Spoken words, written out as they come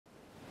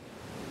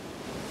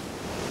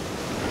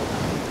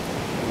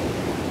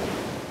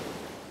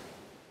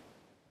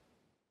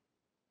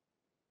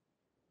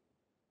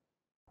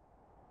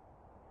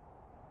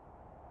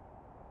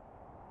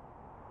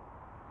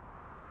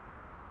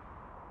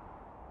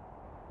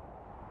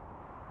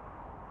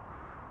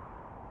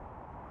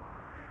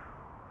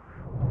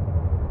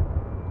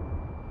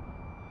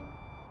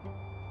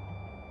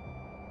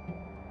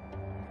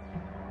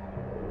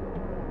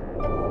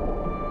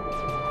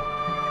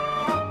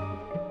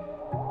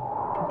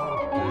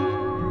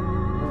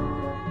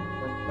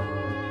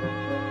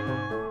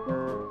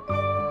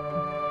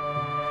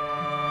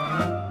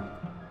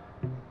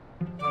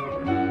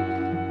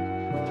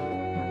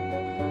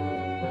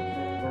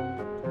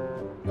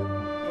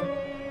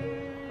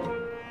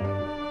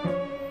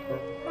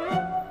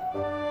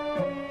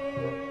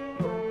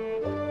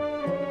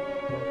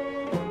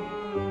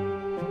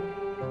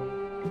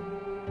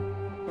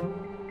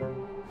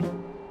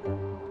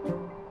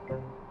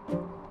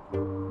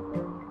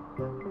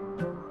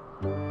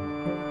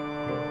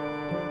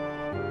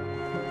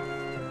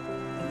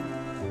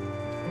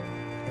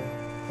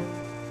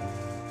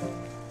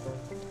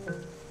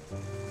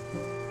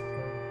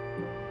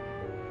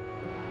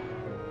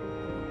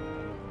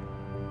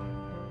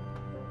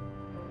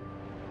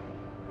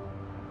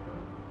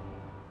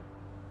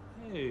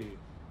Hey,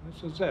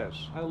 Mrs.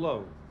 S.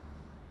 Hello.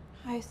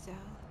 Hi, Sal.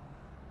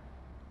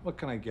 What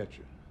can I get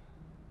you?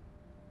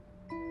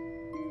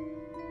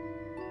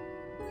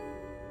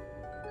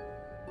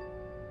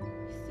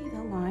 You see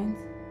the lines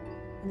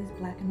on these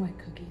black and white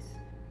cookies?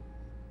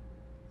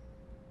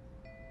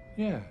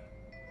 Yeah.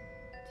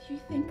 Do you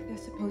think they're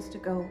supposed to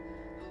go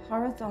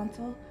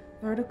horizontal,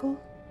 vertical,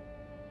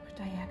 or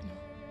diagonal?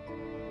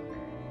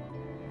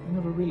 I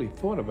never really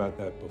thought about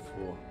that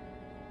before.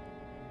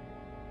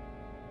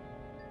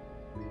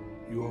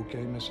 You okay,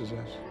 Mrs.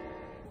 S?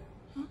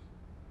 Huh?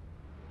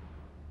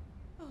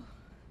 Oh.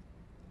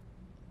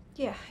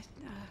 Yeah, I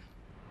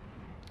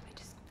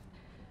just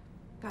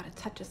got a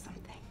touch of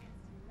something.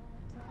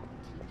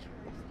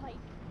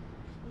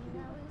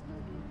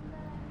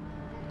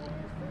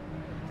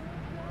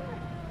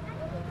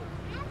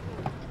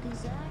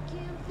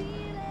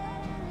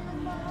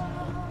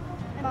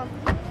 Mom.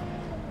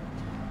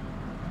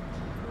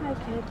 Hi,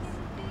 kids.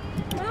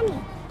 Mommy,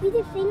 we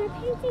did finger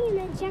painting and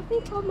then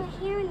Jeffrey pulled my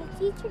hair and the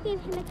teacher gave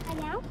him a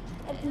timeout.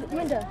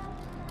 Linda,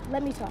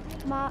 let me talk.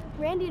 Ma,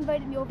 Randy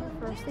invited me over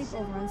for a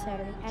sleepover on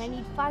Saturday, and I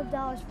need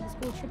 $5 for the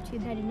school trip to the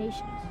United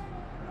Nations.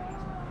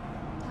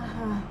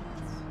 Uh-huh.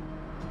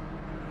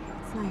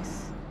 It's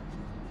nice.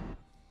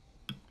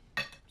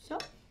 So,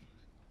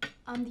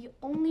 I'm the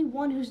only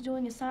one who's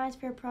doing a science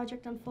fair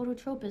project on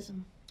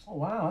phototropism. Oh,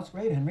 wow, that's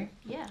great, Henry.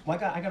 Yeah. Well,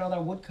 I got all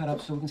that wood cut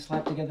up so we can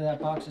slap together that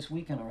box this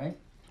weekend, all right?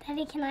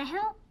 Daddy, can I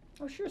help?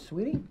 Oh, sure,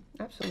 sweetie.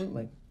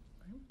 Absolutely.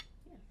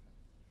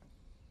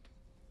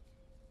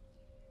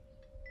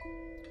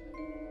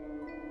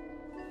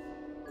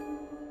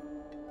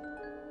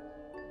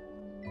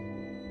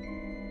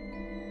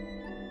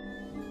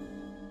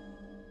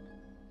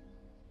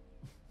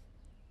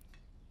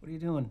 What are you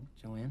doing,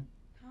 Joanne?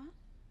 Huh?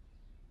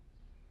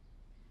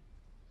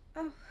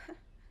 Oh,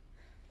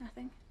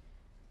 nothing.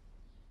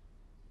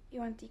 You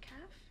want decaf?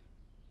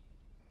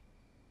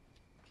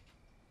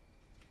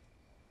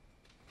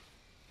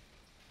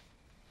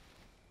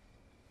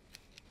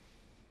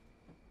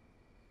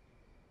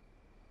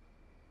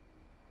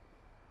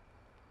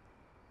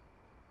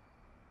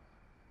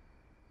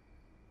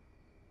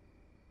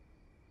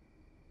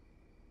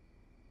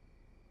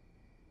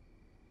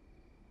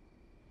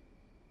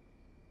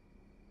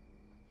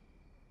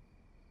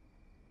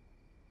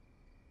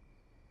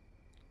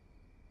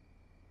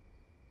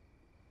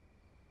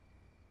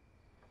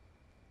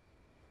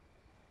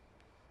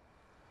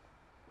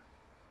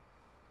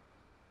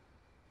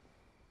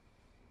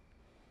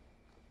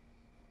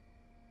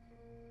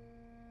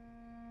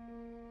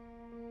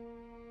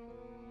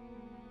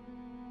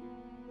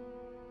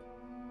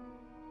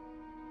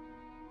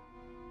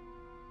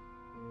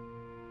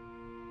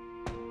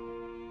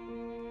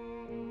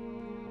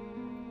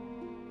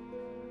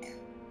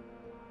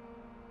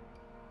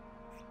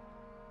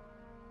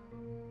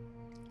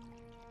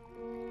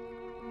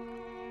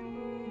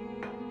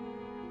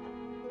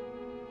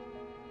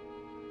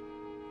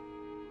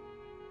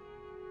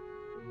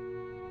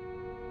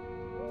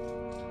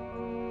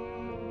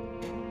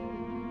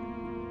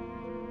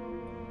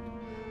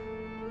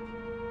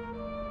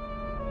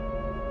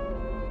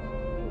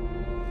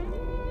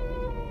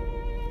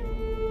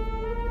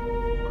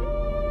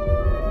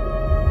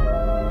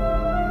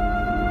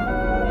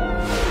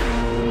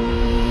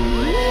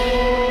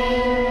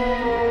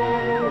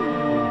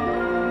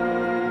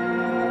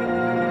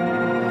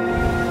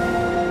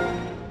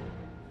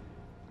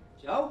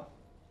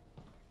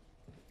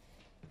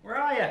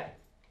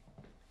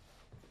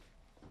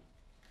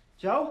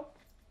 Joe?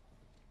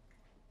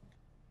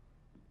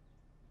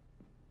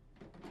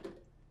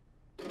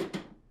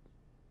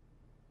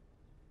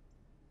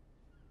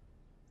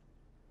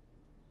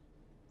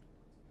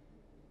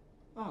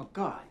 Oh,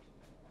 God.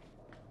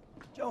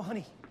 Joe,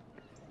 honey.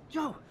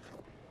 Joe!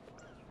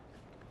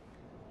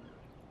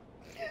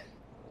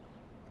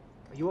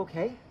 Are you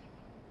okay?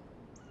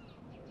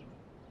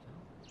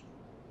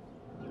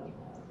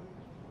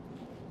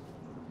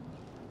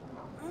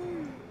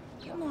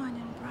 Come on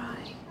and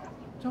cry.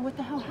 Joe, what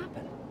the hell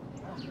happened?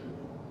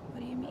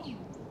 What do you mean?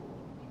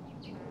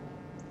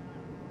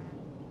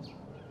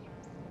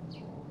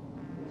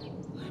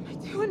 What am I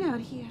doing out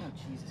here? Oh,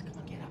 Jesus, come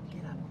on, get up,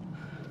 get up.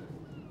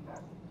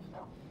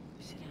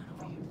 Sit down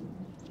over here.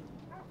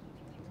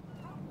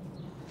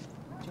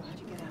 Joe, how'd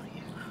you get out of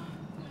here?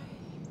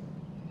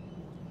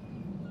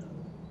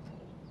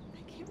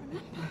 I can't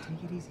remember. Oh,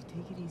 take it easy,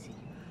 take it easy.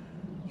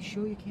 You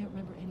sure you can't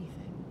remember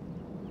anything?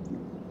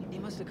 You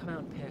must have come out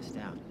and passed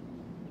out.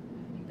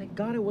 Thank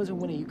God it wasn't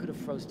winter. You could have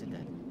froze to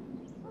death.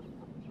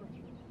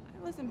 I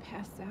wasn't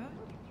passed out.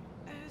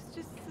 I was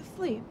just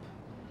asleep.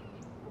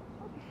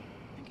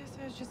 I guess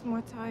I was just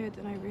more tired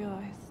than I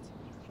realized.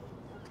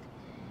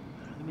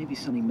 There may be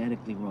something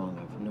medically wrong,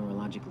 or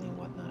neurologically and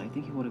whatnot. I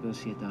think you ought to go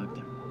see a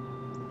doctor.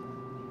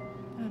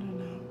 I don't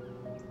know.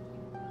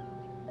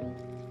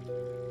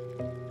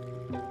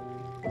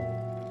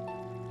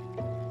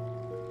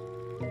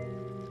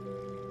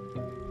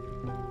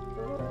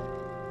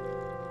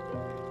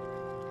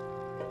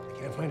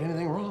 Can't find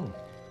anything wrong.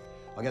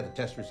 I'll get the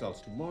test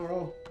results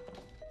tomorrow.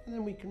 and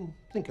then we can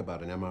think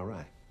about an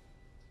MRI.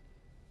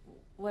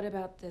 What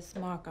about this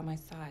mark on my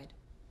side?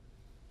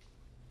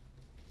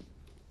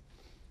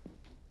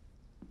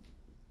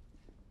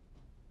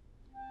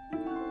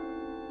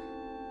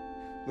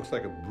 Looks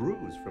like a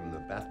bruise from the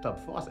bathtub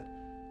faucet.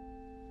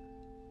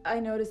 I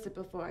noticed it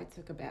before I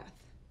took a bath.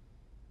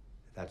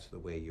 That's the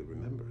way you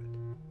remember it.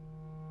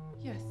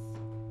 Yes,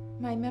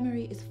 my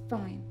memory is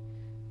fine.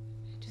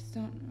 I just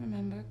don't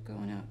remember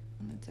going out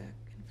on the deck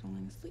and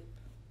falling asleep.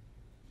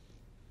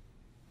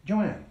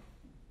 Joanne,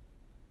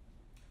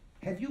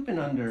 have you been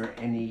under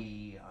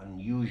any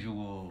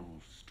unusual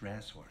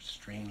stress or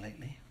strain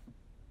lately?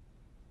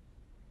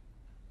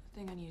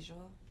 Nothing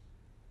unusual.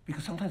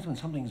 Because sometimes when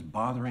something's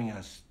bothering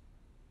us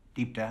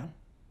deep down,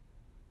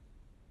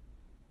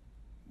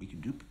 we can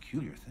do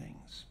peculiar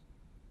things.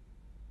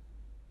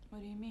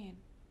 What do you mean?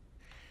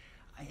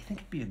 I think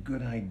it'd be a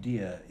good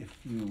idea if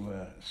you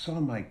saw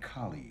my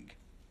colleague,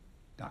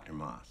 Dr.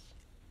 Moss.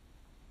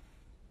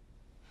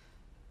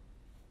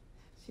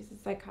 She's a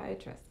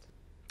psychiatrist.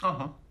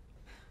 Uh-huh.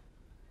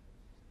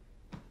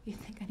 You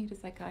think I need a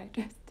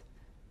psychiatrist?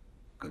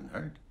 Couldn't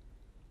hurt.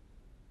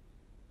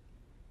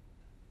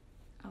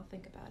 I'll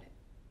think about it.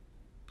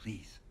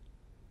 Please,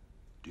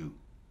 do.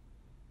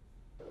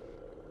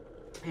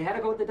 Hey, how'd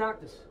it go with the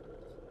doctors?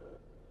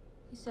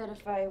 He said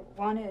if I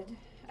wanted,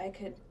 I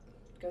could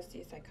go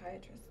see a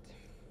psychiatrist.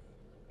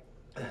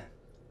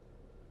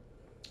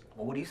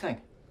 Well, what do you think?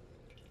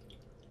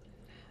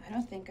 I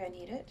don't think I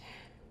need it.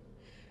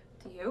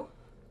 Do you?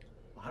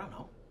 Well, I don't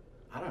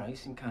know. You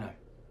seem kind of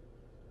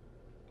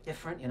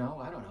different, you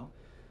know. I don't know.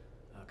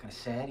 Kind of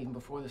sad even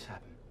before this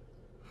happened.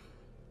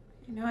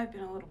 You know, I've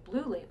been a little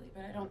blue lately,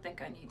 but I don't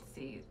think I need to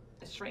see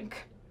a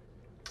shrink.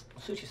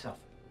 Well, suit yourself.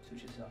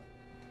 Suit yourself.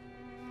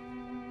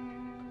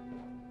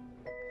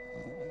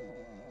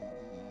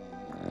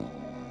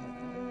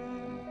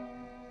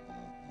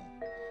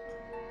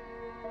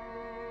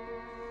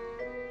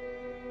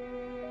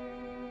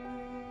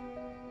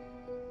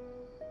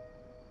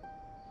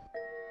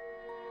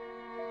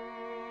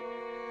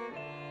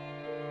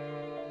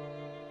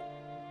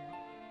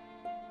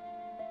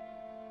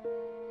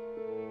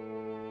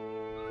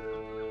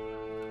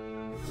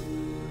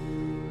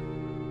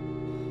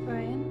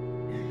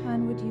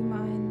 Would you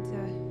mind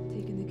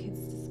taking the kids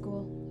to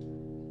school?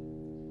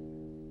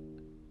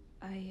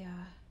 I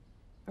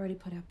already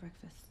put out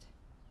breakfast.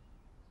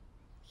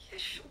 Yeah,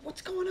 sure.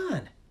 What's going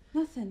on?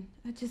 Nothing.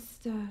 I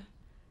just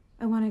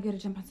I want to go to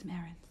jump on some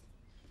errands.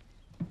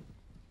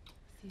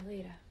 See you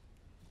later.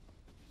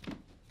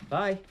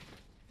 Bye.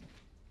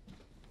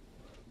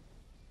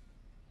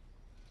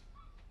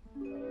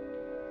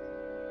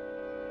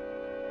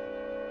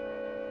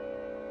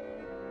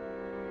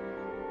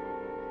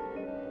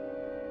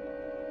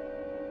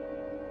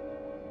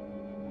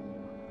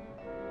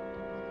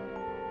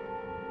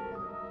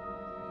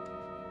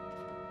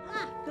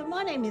 Good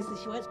morning, Mrs.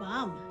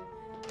 Schwartzbaum.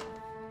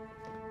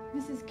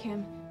 Mrs.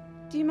 Kim,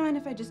 do you mind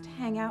if I just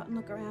hang out and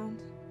look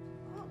around?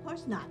 Oh, of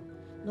course not.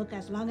 Look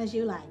as long as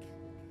you like.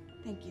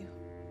 Thank you.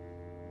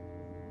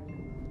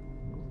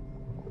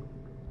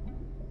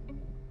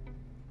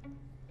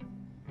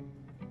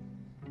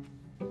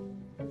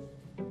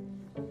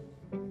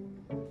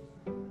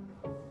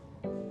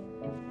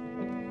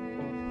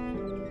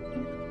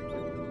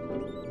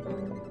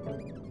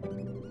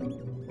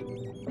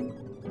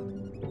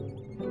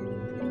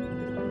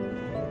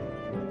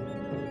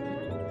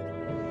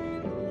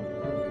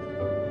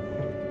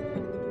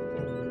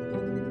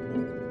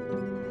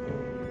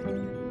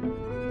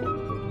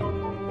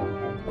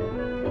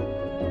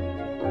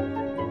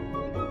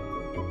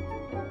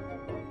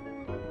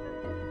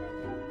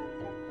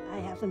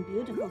 Some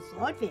beautiful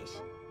swordfish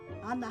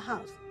on the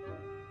house.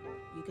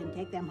 You can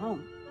take them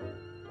home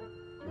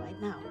right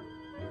now.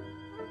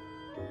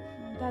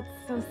 That's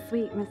so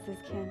sweet, Mrs.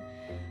 Kim.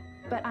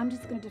 But I'm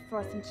just going to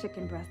defrost some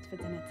chicken breast for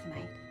dinner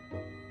tonight.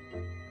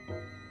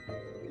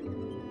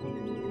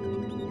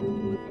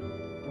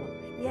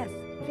 Yes,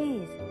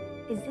 please.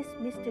 Is this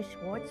Mr.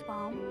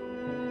 Schwartzbaum?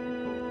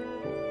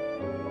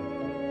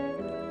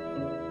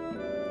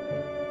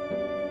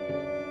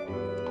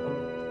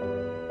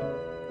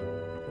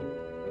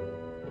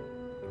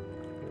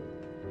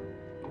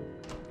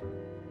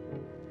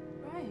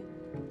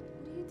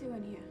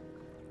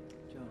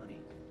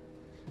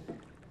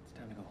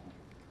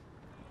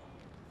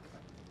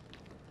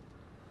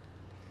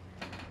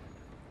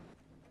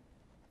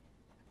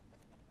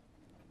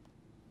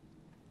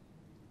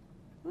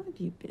 What have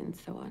you been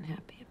so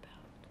unhappy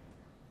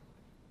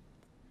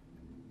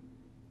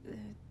about?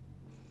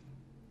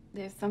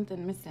 There's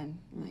something missing.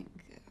 Like,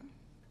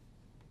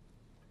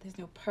 there's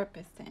no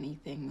purpose to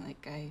anything.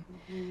 Like,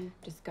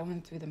 just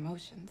going through the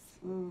motions.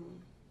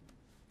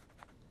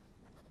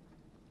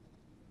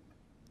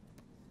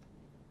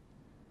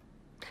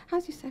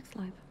 How's your sex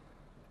life?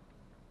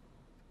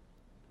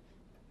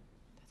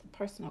 That's a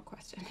personal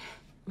question.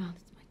 Well,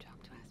 it's my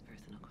job to ask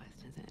personal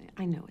questions.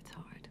 I know it's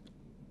hard.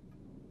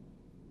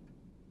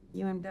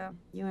 You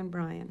and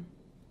Brian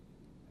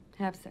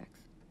have sex.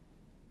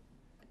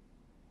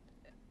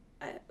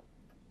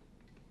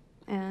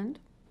 And?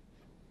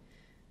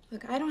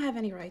 Look, I don't have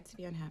any right to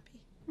be unhappy.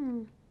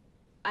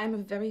 I'm a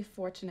very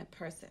fortunate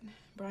person.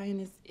 Brian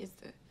is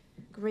the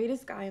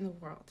greatest guy in the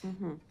world.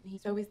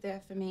 He's always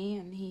there for me,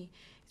 and he's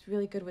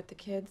really good with the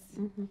kids.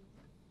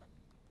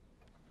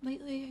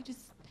 Lately, I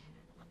just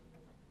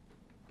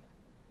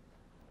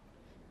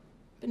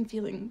been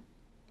feeling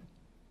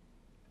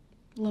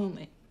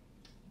lonely.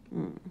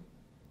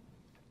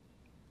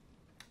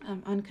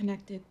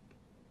 Unconnected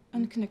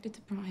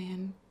to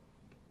Brian,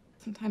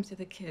 sometimes to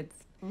the kids.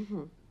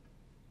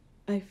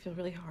 I feel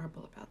really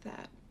horrible about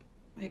that.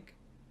 Like,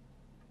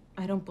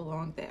 I don't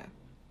belong there.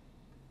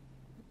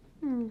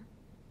 It's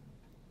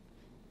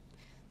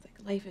like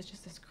life is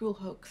just this cruel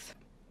hoax.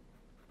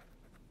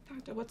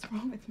 Doctor, what's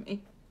wrong with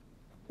me?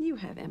 You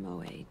have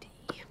MOAD.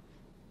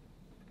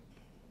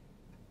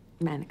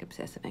 Manic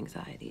obsessive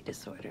anxiety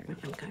disorder. I'm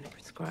going to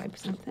prescribe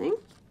something.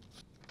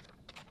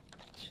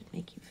 Should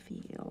make you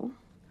feel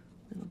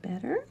a little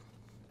better.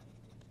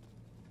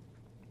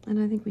 And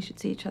I think we should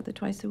see each other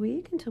twice a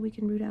week until we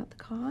can root out the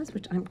cause,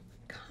 which I'm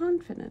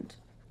confident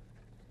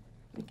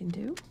we can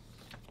do.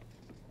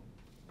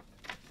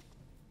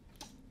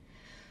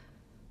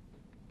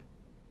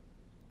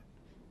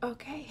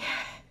 Okay.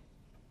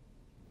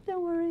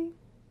 Don't worry.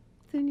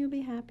 Soon you'll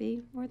be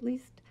happy, or at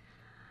least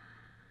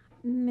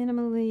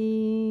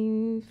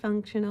minimally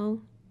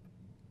functional.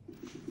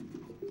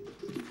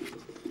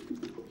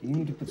 You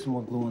need to put some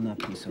more glue on that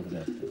piece over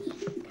there, please.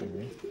 Okay,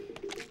 ready?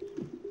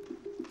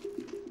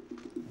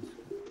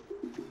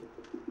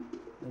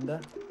 Linda,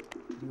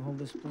 can you hold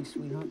this, please,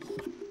 sweetheart?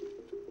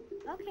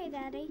 Okay,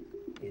 Daddy.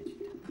 Yes.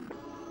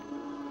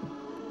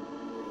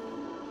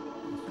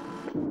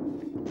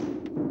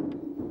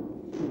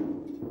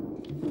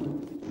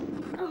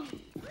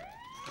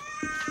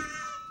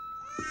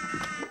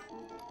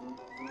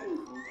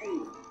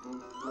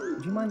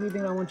 Would you mind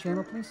leaving on one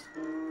channel, please?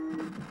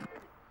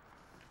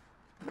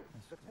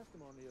 The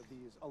testimony of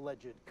these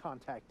alleged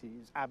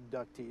contactees,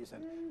 abductees,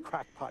 and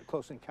crackpot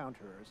close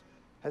encounterers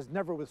has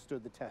never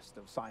withstood the test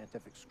of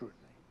scientific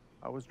scrutiny.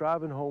 I was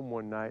driving home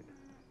one night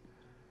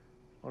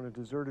on a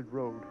deserted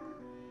road,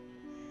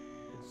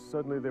 and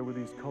suddenly there were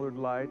these colored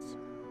lights.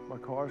 My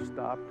car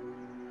stopped,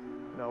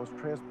 and I was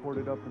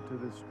transported up into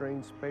this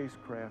strange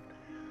spacecraft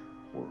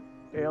where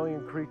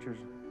alien creatures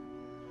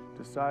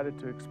decided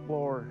to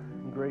explore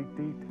in great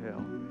detail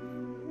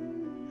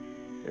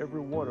every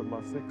one of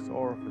my 6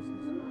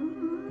 orifices.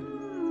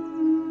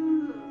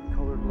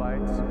 Colored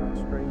lights,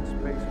 strange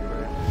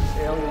spacecraft,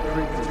 alien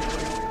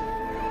creatures.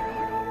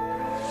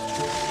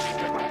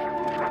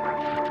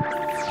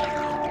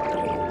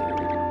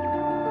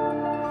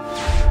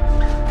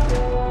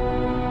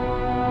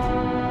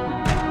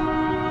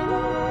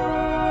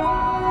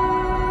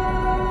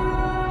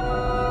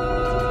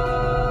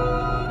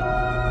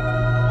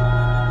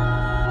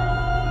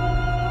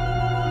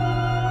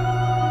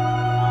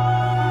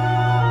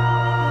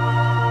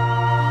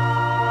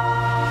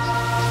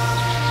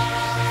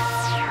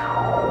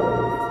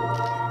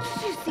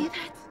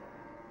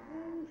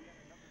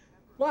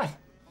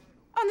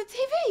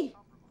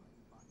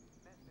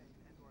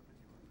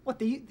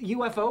 The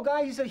UFO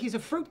guy? He's a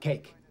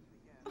fruitcake.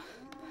 He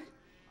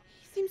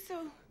seems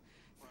so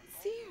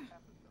sincere.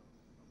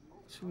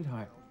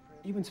 Sweetheart,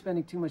 you've been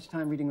spending too much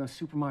time reading those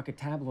supermarket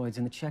tabloids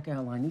in the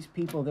checkout line. These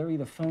people, they're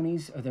either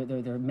phonies or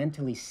they're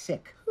mentally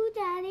sick. Who,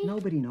 Daddy?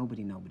 Nobody.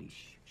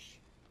 Shh.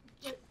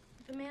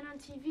 The man on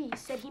TV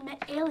said he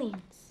met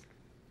aliens.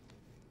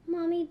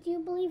 Mommy, do you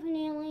believe in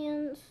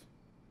aliens?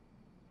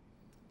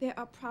 There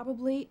are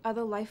probably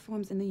other life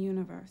forms in the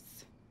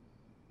universe.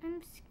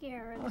 I'm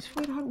scared. Oh,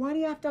 sweetheart, why do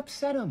you have to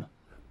upset them?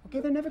 Okay,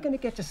 they're never gonna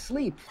get to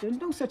sleep. There's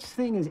no such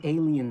thing as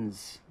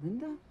aliens,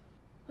 Linda.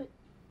 But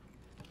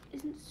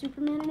isn't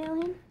Superman an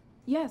alien?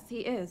 Yes,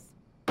 he is.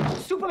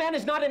 Superman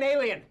is not an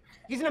alien.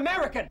 He's an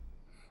American.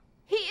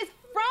 He is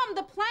from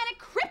the planet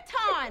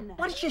Krypton.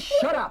 Why don't you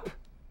shut up?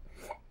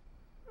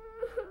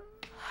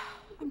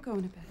 I'm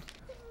going to bed.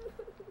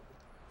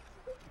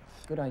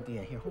 Good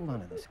idea. Here, hold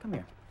on to this. Come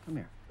here.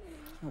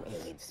 No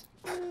aliens.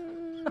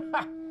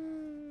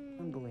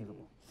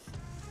 Unbelievable.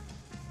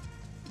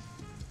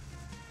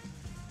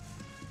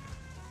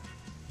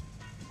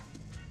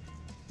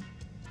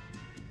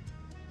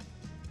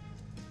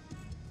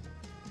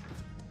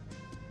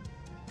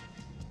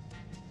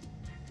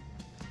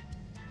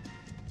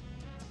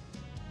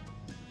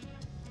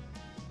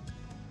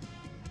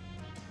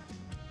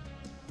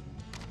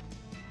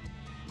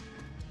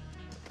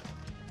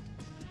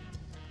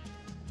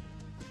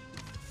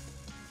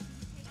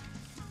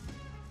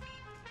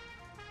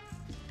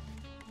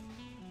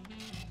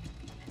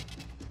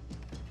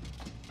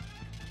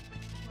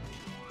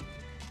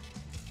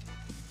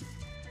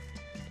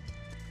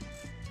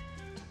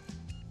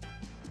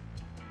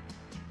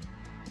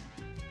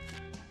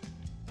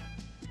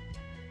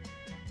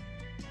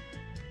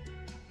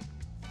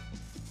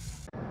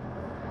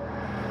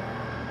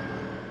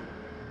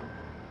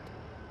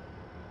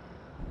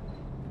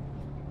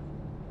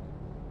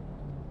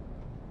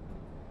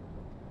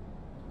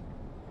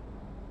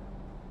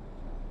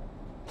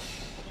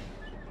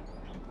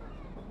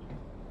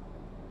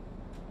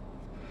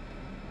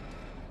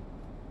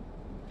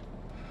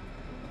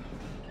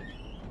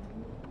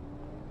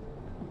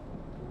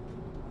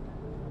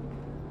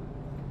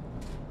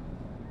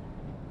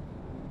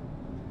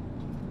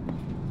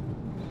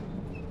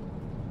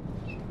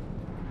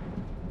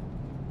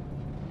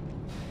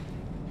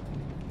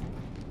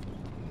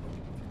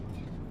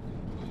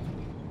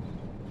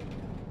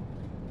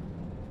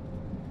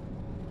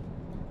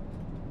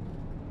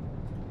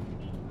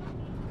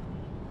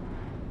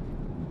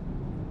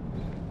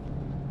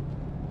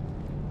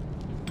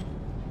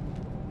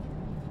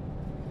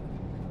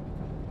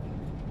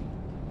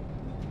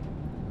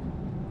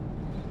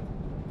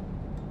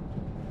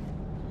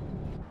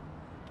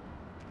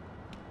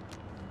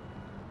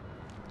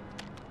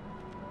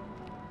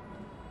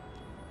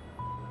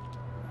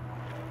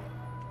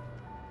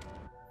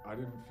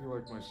 didn't feel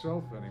like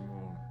myself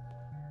anymore.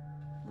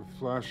 The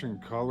flashing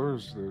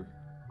colors, the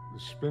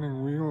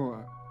spinning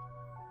wheel,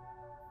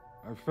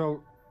 I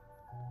felt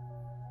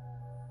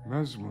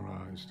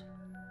mesmerized.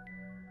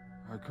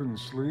 I couldn't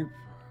sleep.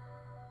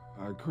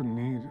 I couldn't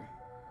eat.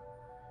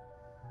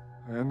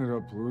 I ended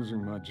up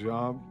losing my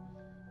job,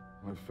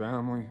 my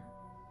family,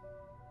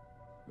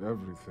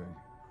 everything.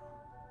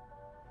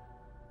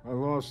 I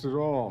lost it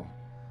all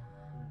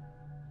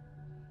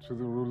to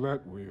the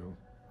roulette wheel.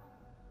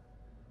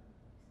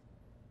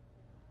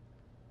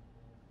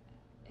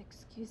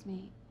 Excuse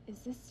me, is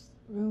this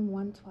room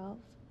 112?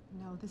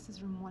 No, this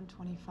is room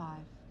 125.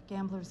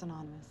 Gamblers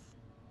Anonymous.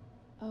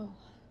 Oh.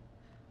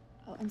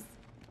 Oh, I'm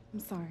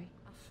sorry.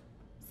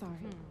 Sorry.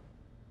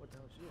 What the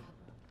hell is she?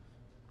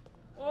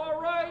 All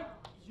right,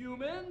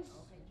 humans.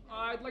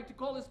 I'd like to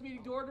call this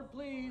meeting to order,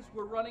 please.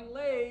 We're running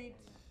late.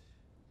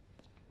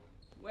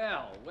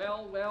 Well,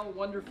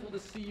 wonderful to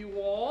see you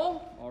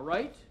all. All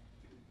right.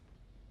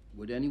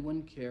 Would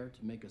anyone care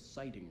to make a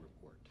sighting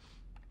report?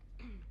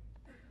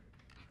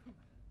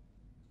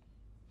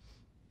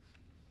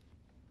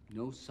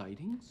 No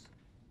sightings?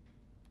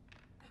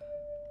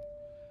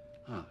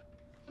 Huh.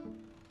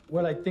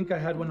 Well, I think I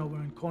had one over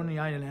on Coney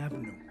Island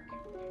Avenue.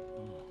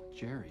 Oh,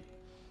 Jerry,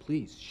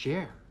 please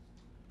share.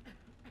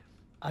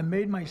 I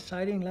made my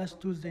sighting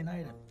last Tuesday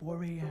night at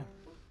 4 a.m.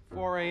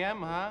 4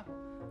 a.m., huh?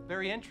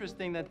 Very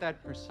interesting that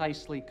that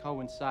precisely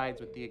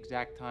coincides with the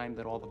exact time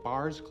that all the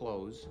bars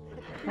close.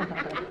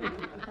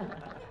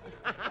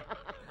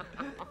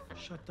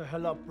 Shut the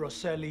hell up,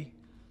 Rosselli.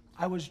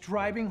 I was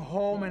driving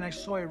home and I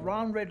saw a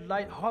round red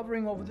light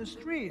hovering over the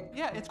street.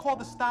 Yeah, it's called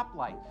a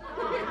stoplight.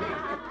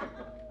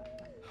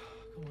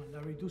 Come on,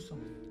 Larry, do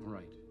something. All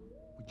right.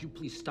 Would you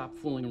please stop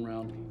fooling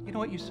around? You know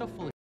what? You're so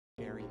full of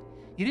Gary.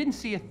 You didn't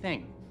see a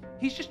thing.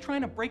 He's just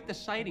trying to break the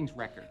sightings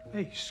record.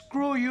 Hey,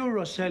 screw you,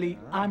 Rosselli.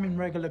 I'm in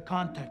regular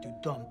contact, you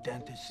dumb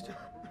dentist.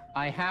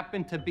 I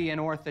happen to be an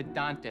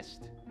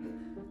orthodontist.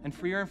 And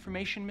for your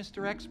information,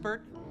 Mr.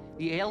 Expert,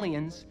 the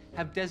aliens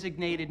have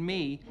designated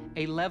me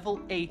a level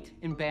 8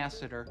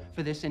 ambassador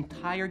for this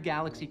entire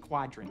galaxy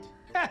quadrant.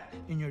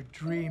 In your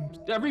dreams.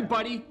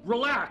 Everybody,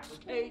 relax,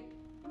 okay?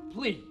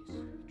 Please,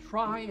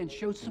 try and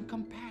show some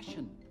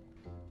compassion.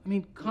 I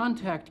mean,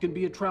 contact can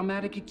be a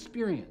traumatic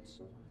experience.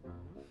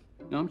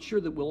 Now, I'm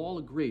sure that we'll all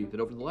agree that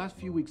over the last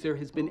few weeks, there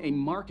has been a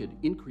marked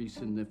increase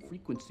in the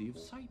frequency of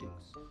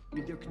sightings. I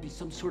mean, there could be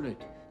some sort of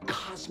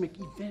cosmic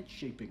event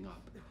shaping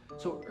up.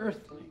 So,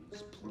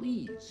 Earthlings,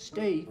 please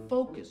stay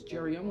focused.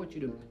 Jerry, I want you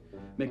to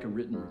make a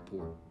written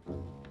report.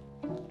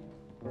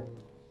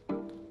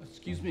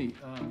 Excuse me,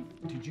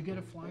 did you get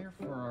a flyer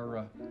for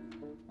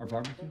our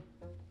barbecue?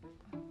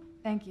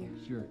 Thank you.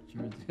 Sure.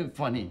 It's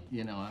funny,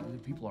 you know,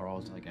 people are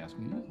always like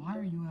asking me, why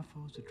are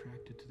UFOs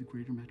attracted to the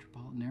greater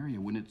metropolitan area?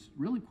 When it's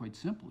really quite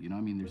simple, you know,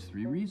 I mean, there's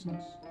 3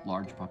 reasons.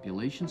 Large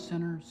population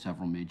center,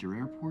 several major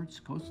airports,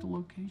 coastal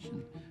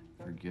location.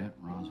 Forget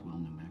Roswell,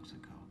 New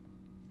Mexico.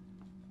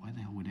 Why the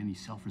hell would any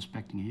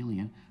self-respecting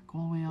alien go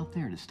all the way out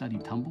there to study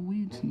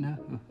tumbleweeds? No.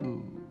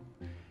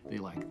 They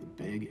like the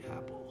Big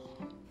Apple.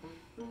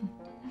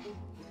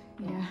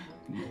 Yeah.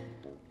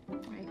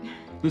 Right.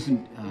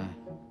 Listen,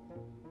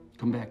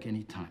 come back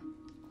anytime.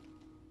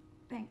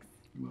 Thanks.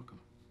 You're welcome.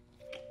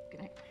 Good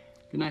night.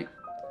 Good night.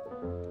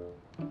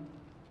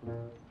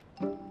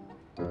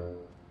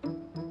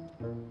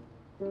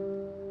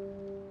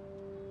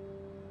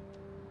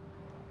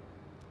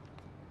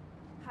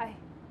 Hi.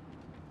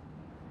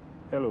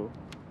 Hello.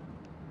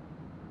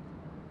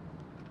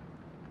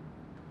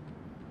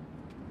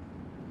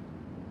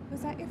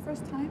 Was that your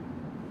first time?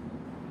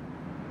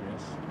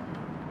 Yes.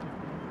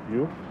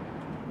 You?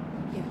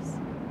 Yes.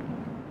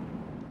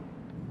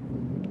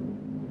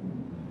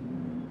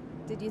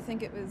 Did you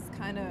think it was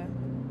kind of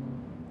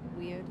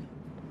weird?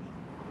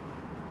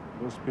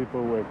 Those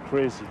people were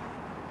crazy.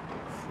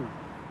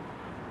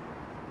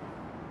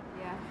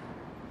 Yeah.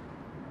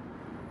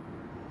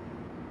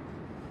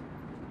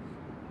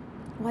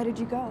 Why did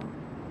you go?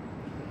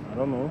 I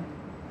don't know.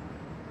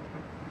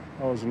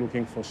 I was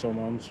looking for some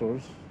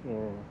answers,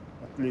 or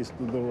at least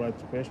the right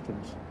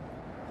questions.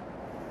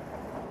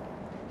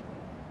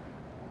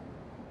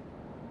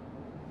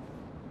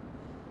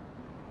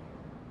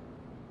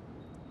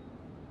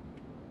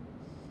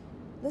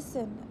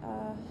 Listen,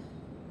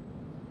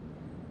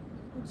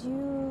 would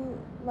you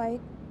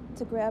like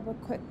to grab a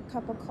quick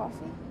cup of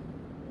coffee?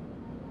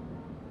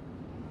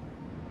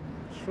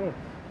 Sure.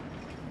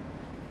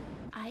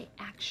 I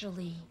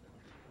actually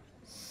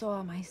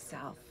saw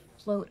myself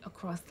float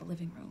across the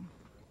living room,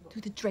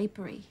 through the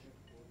drapery.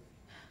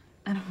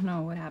 I don't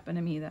know what happened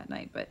to me that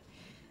night, but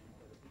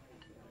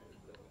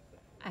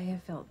I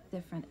have felt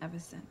different ever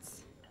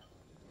since.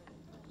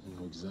 I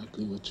know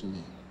exactly what you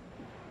mean.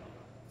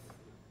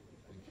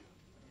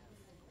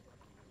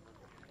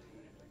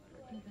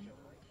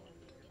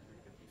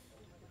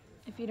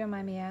 If you don't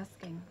mind me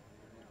asking,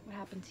 what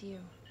happened to you?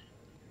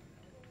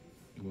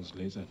 It was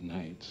late at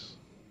night,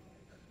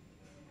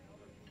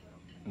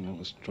 and I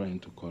was trying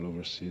to call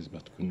overseas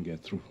but couldn't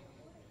get through.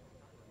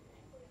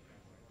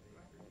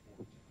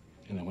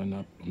 And I went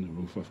went up on the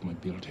roof of my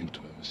building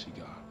to have a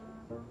cigar.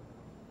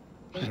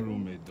 My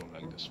roommate don't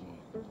like the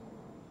smoke.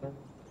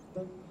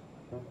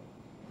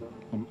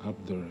 I'm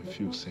up there a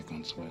few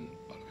seconds when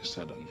all of a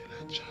sudden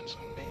the light shines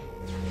on me.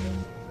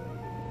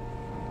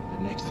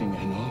 The next thing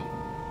I know,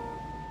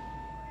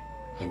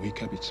 I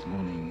wake up each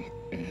morning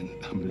and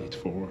I'm late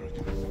for work.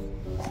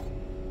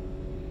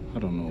 I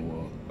don't know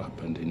what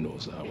happened in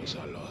those hours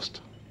I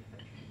lost.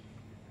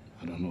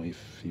 I don't know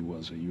if it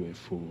was a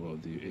UFO or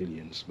the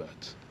aliens,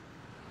 but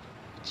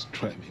it's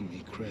driving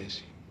me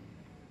crazy.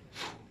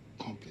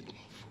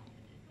 Complètement fou.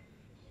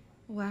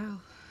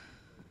 Wow.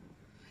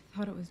 I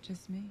thought it was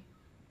just me.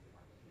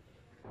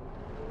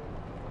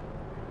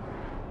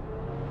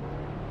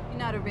 You're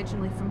not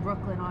originally from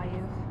Brooklyn, are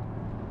you?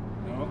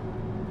 No.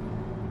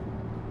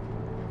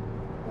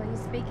 Well, you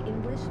speak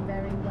English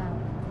very well.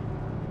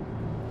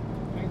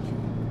 Thank you.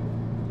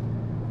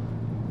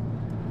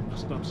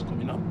 Stuff's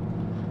coming up.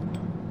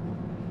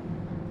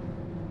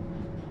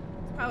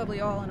 It's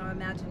probably all in our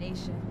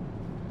imagination.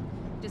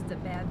 Just a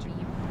bad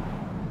dream.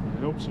 I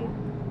hope so.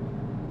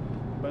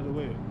 By the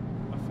way,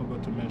 I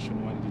forgot to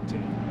mention one detail.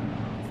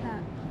 What's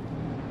that?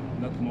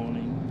 That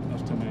morning,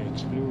 after my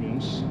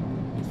experience,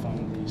 I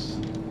found this.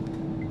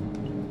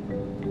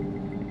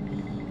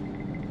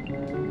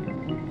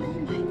 Oh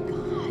my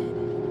God.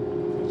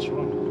 What's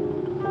wrong?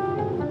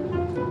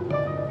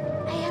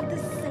 I have the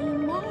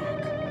same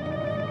mark.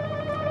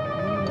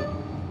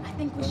 I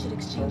think we should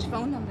exchange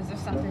phone numbers or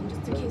something,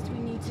 just in case we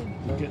need to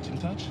Get in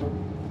touch?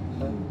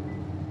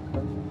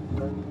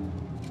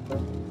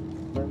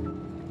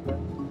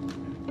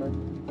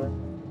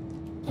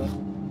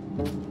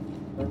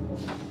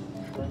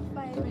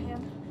 Bye,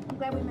 Abraham. I'm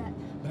glad we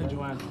met. Bye,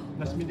 Joanne.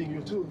 Nice meeting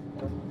you too.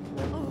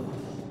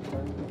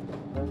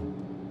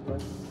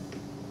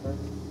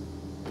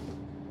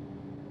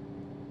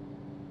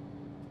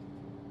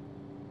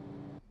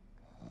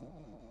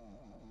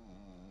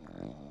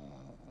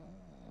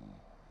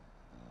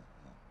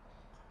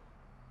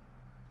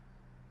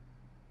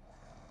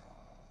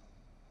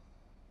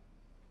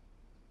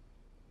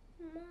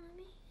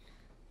 Mommy.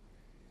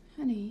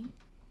 Honey,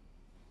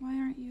 why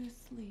aren't you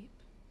asleep?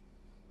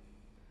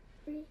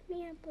 Read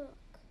me a book,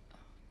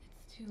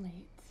 It's too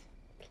late.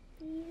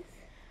 please.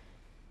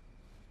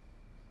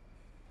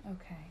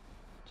 Okay,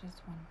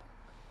 just one book.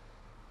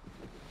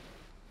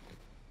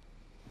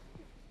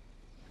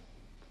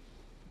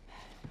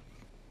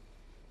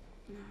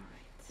 All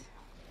right.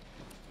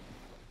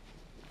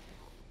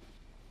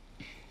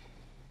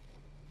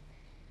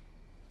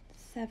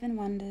 Seven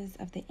Wonders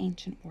of the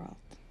Ancient World.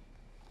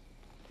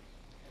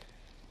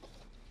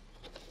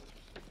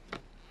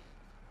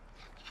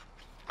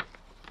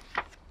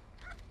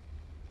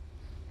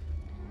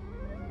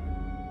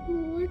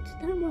 What's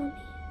that, Mommy?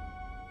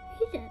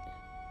 Read it.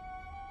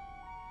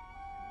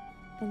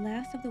 The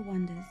last of the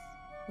wonders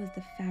was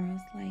the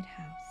Pharaoh's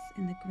lighthouse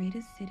in the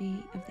greatest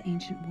city of the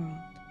ancient world,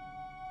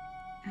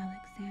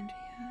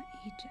 Alexandria,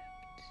 Egypt.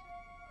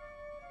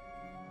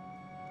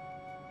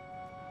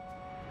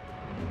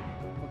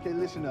 Okay,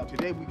 listen up.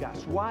 Today we got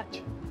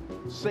Swatch,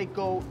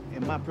 Seiko,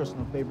 and my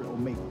personal favorite,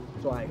 Omega.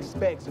 So I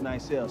expect some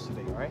nice sales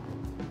today, all right?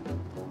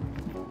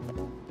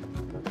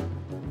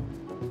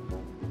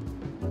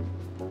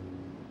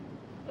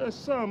 Hey,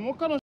 Sam, what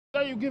kind of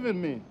shit are you giving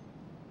me?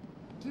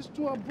 These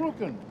two are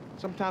broken.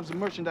 Sometimes the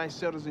merchandise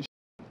sellers and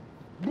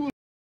bull.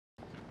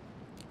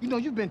 You know,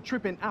 you've been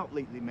tripping out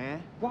lately,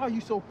 man. Why are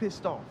you so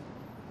pissed off?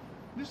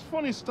 This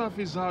funny stuff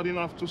is hard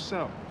enough to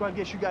sell. So I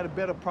guess you got a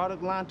better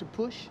product line to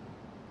push?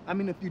 I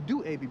mean, if you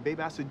do, AB,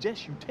 baby, I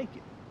suggest you take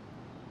it.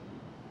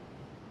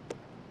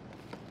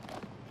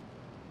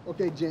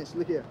 Okay, gents,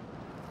 look here.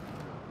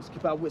 Let's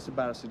keep our wits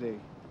about us today.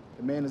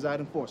 The man is out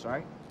in force, all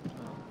right?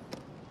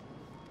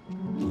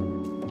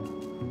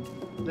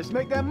 Let's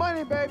make that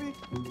money, baby.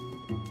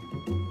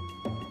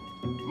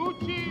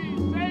 Gucci,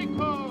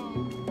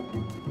 Seiko.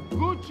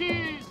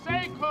 Gucci,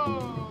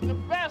 Seiko. The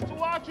best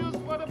watches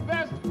for the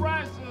best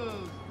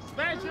prices.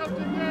 Special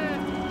today.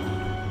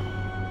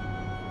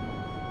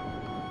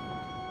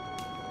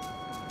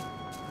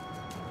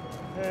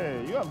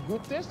 Hey, you have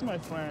good taste, my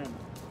friend.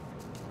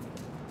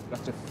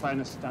 That's the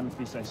finest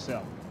timepiece I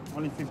sell.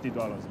 Only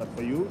 $50, but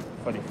for you,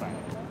 $45.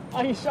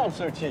 How you sell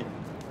so cheap?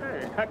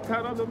 Hey, I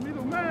cut out the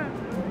middle man.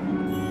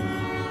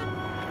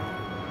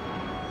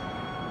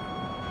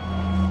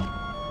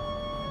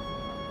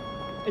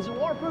 Is it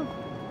waterproof?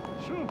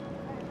 Sure.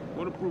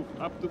 Waterproof,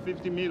 up to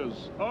 50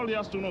 meters. All the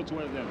astronauts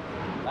wear them.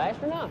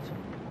 Astronauts?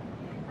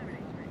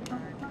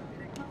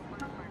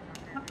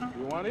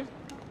 You want it?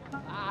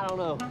 I don't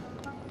know.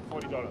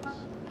 $40.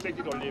 Take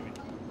it or leave it.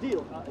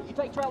 Deal. You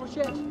take travel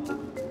checks?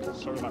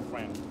 Sorry, my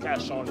friend.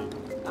 Cash only.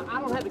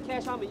 I don't have the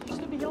cash on me. You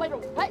still be here later.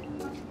 Hey!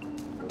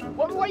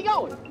 Where are you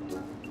going?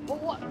 Well,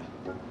 what?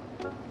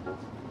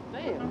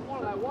 Man, what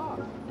did I watch?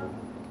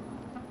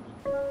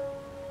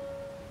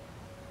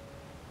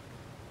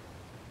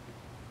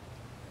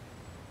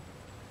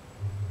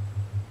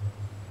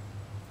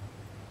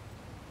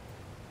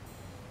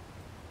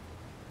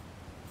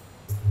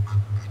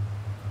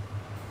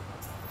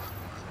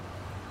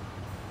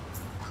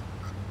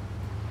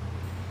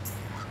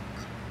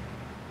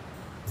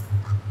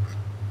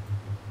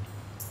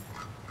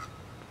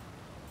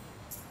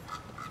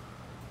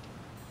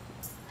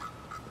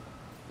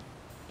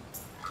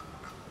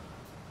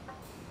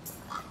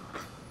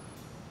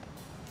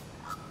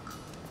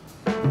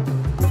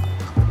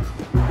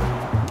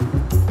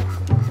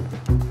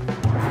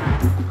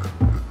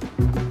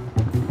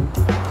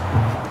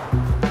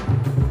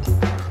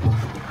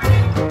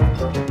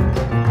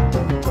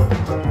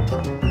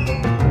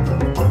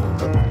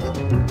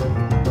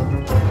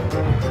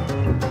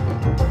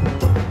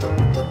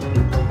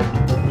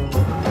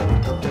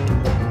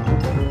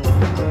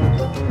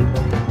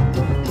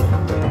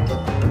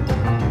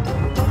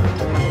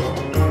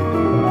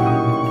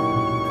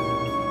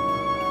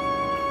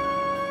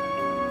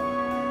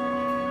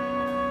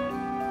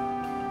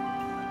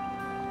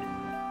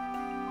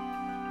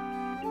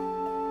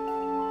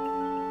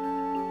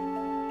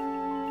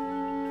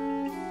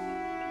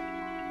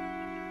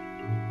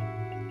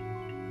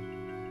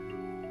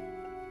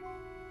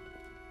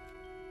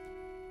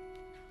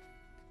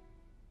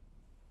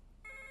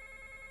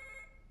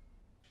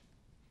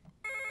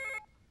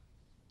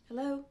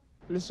 Hello?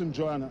 Listen,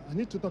 Joanna, I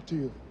need to talk to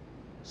you.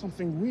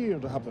 Something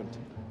weird happened.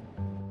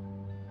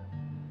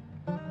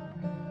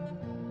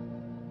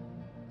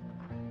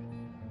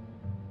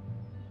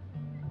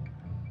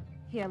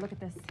 Here, look at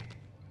this.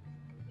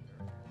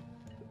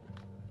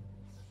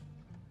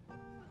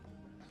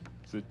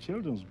 It's a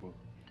children's book.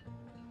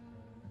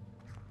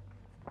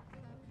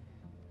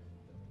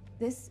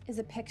 This is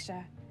a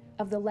picture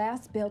of the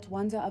last built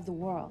wonder of the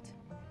world,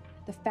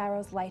 the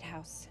Pharaoh's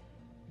lighthouse.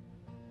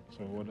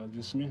 So what does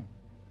this mean?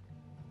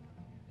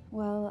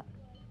 Well,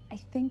 I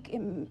think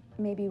it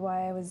may be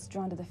why I was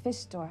drawn to the fish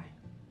store.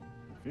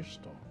 Fish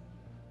store?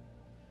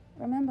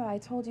 Remember, I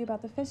told you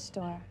about the fish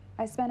store.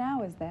 I spent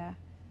hours there.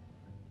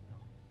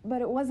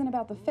 But it wasn't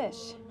about the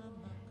fish.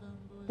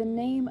 The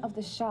name of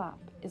the shop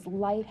is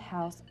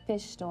Lighthouse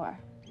Fish Store.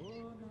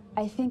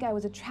 I think I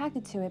was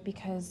attracted to it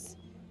because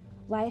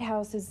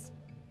lighthouse is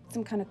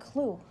some kind of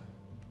clue.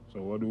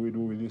 So what do we do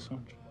with this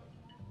hunch?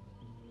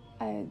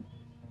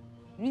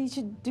 We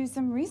should do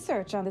some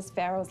research on this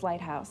Pharaoh's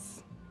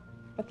lighthouse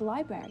at the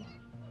library.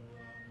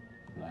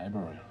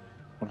 Library?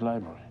 What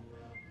library?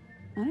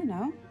 I don't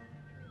know.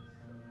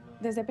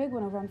 There's a big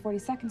one over on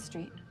 42nd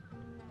Street.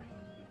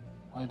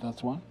 Why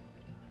that one?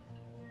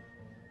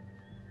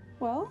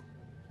 Well,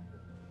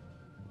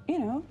 you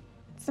know,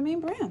 it's the main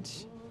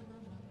branch.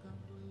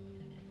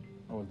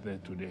 I was there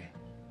today.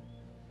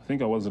 I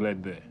think I was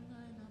led there.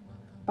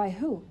 By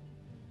who?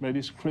 By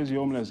this crazy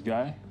homeless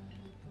guy.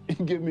 He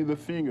gave me the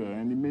finger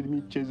and he made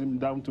me chase him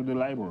down to the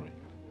library.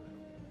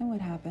 And what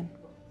happened?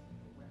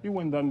 He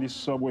went down these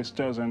subway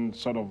stairs and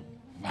sort of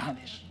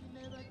vanished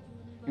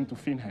into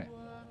thin air.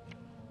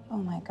 Oh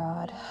my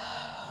God.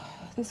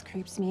 This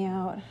creeps me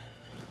out.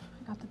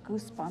 I got the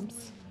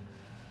goosebumps.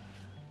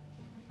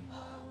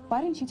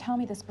 Why didn't you tell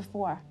me this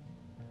before?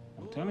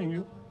 I'm telling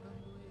you.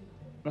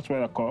 That's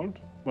why I called.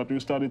 But you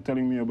started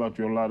telling me about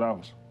your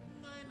lighthouse.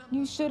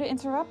 You should have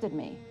interrupted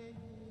me.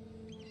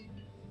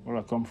 Where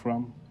I come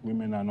from,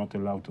 women are not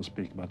allowed to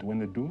speak. But when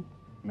they do,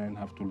 men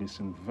have to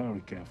listen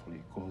very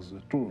carefully, because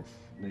the truth,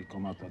 they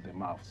come out of their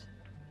mouths.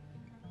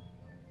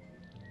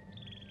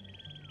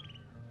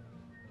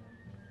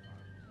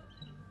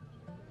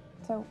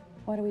 So,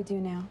 what do we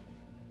do now?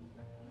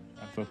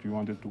 I thought you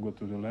wanted to go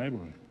to the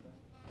library.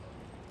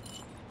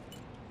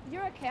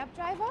 You're a cab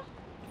driver?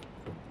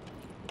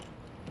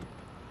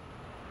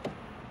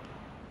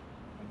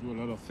 I do a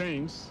lot of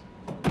things.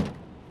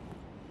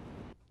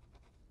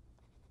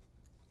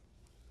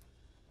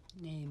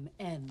 Name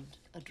and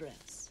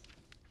address.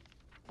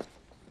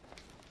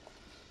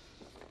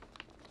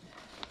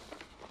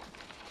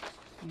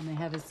 You may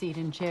have a seat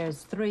in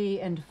chairs 3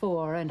 and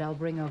 4, and I'll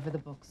bring over the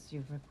books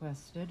you've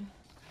requested.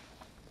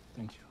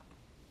 Thank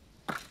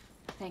you.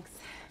 Thanks.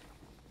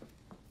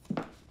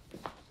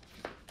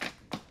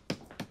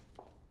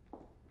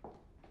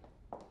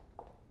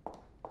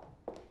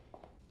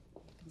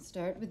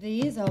 Start with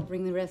these. I'll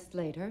bring the rest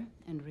later.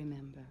 And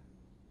remember,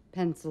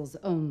 pencils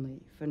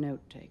only for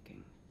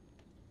note-taking.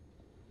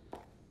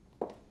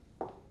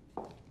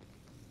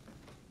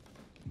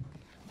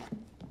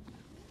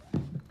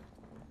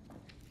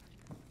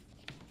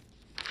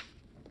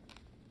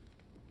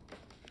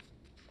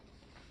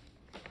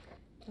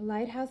 The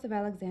Lighthouse of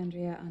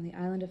Alexandria on the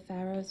island of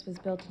Pharos was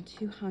built in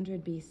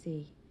 200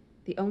 BC,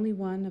 the only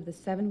one of the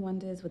 7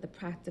 wonders with a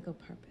practical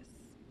purpose.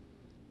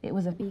 It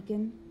was a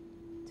beacon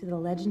to the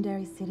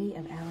legendary city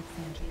of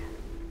Alexandria,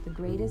 the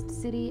greatest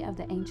city of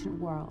the ancient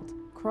world,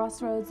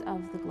 crossroads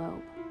of the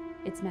globe.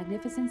 Its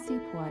magnificent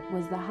seaport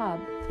was the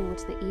hub through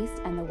which the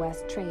East and the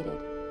West traded.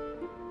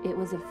 It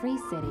was a free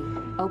city,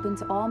 open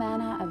to all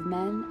manner of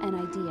men and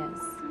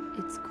ideas.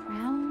 Its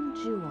crown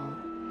jewel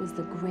was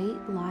the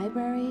Great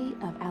Library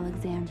of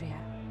Alexandria,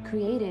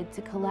 created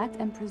to collect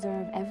and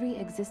preserve every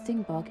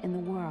existing book in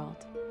the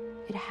world.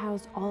 It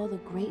housed all the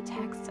great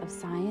texts of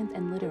science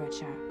and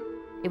literature.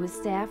 It was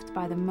staffed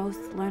by the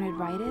most learned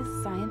writers,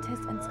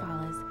 scientists, and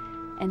scholars,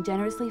 and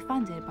generously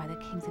funded by the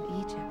kings of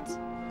Egypt.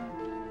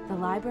 The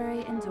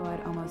library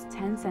endured almost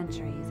 10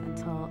 centuries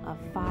until a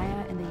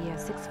fire in the year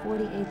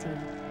 640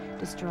 AD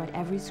destroyed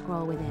every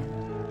scroll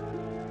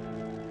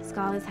within.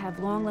 Scholars have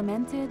long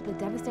lamented the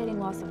devastating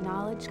loss of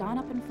knowledge gone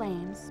up in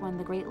flames when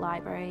the great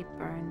library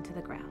burned to the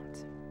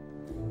ground.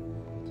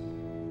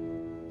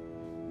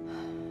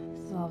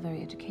 This is all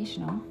very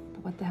educational,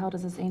 but what the hell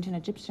does this ancient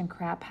Egyptian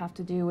crap have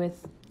to do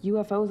with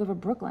UFOs over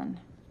Brooklyn?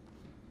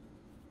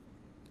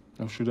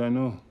 How should I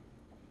know?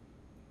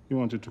 You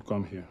wanted to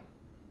come here.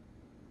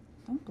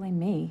 Don't blame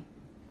me.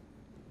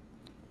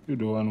 You're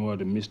the one who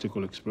had a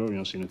mystical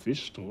experience in a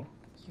fish store.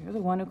 You're the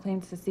one who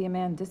claims to see a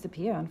man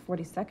disappear on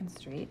 42nd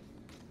Street.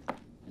 I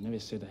never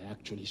said I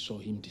actually saw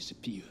him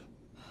disappear.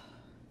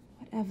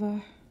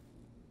 Whatever.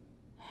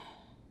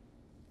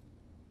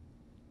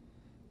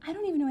 I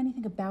don't even know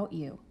anything about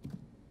you.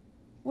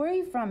 Where are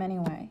you from,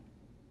 anyway?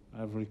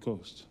 Ivory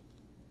Coast.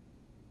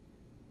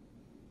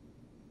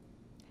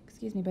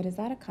 Excuse me, but is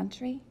that a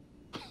country?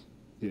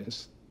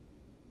 Yes.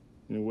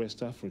 In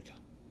West Africa.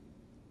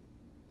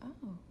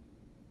 Oh,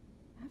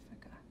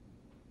 Africa.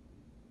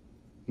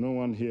 No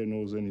one here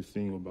knows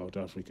anything about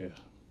Africa.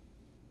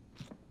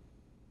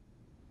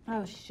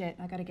 Oh, shit,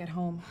 I gotta get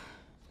home.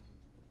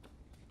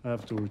 I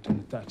have to return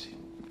the taxi.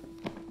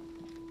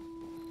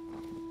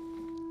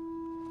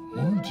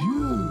 Mon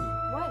Dieu!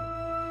 What?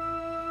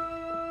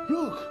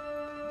 Look!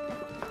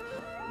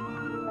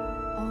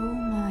 Oh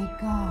my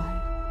God.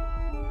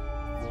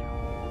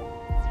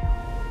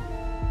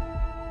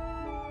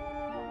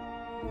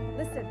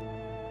 Listen,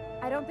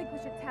 I don't think we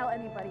should tell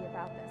anybody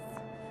about this.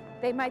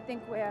 They might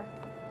think we're...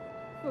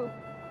 Who?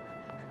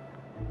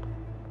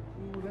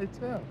 Who would I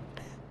tell?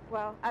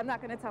 Well, I'm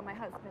not gonna tell my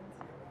husband.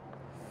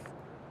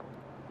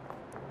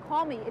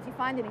 Call me if you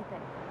find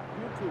anything.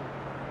 You too.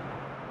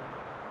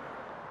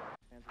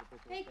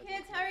 Hey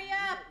kids, hurry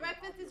up!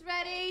 Breakfast is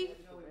ready.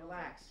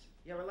 Relax.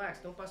 Yeah, relax.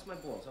 Don't bust my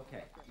balls.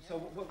 Okay.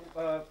 So,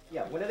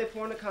 yeah, when are they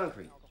pouring the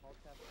concrete?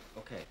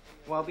 Okay.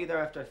 Well, I'll be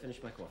there after I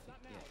finish my coffee.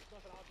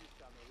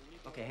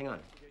 Yeah. Okay, hang on.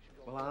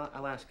 Well,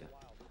 I'll ask her.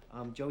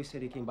 Joey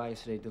said he came by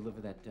yesterday to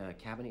deliver that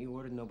cabinet you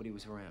ordered. Nobody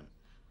was around.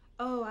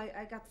 Oh,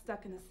 I got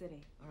stuck in the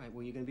city. All right.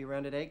 Well, you gonna be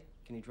around today?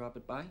 Can you drop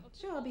it by?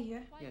 Sure, I'll be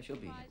here. Yeah, she'll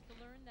be here.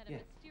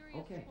 Yeah.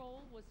 Okay.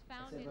 Scroll was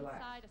found I said relax.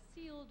 inside a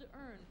sealed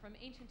urn from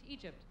ancient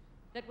Egypt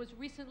that was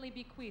recently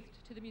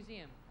bequeathed to the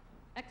museum.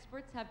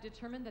 Experts have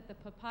determined that the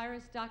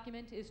papyrus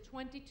document is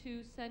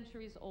 22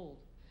 centuries old.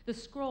 The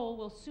scroll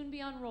will soon be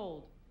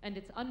unrolled and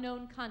its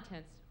unknown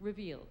contents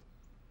revealed.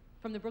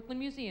 From the Brooklyn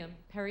Museum,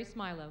 Perry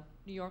Smilo,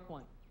 New York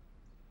 1.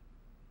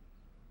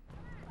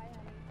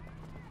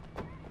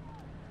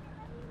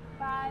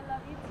 Bye,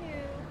 love you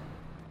too.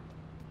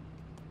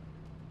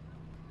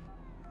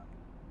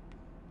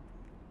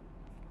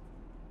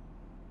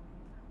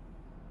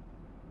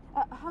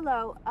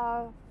 Hello,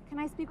 can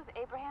I speak with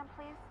Abraham,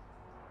 please?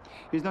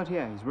 He's not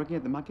here. He's working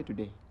at the market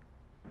today.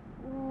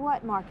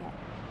 What market?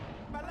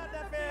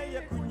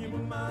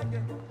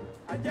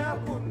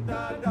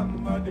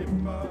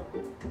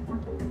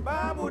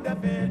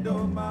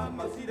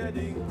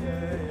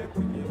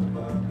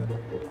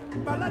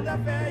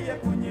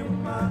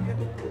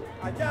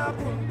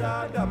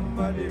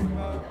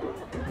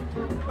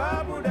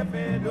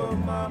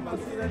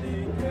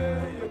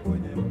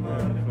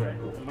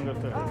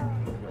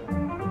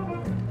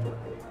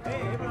 Hey,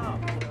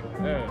 Abraham.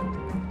 Hey,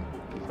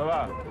 ça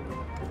va?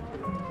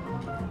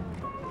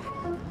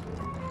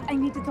 I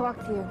need to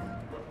talk to you.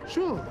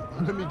 Sure.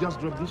 Let me just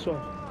drop this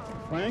off.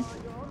 Frank,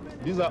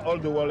 these are all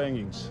the wall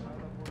hangings.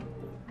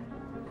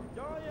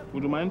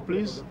 Would you mind,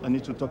 please? I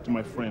need to talk to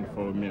my friend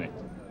for a minute.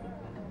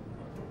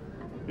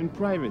 In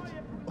private.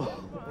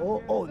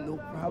 Oh, no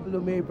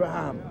problem,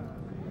 Abraham.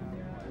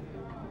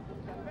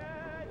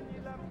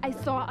 I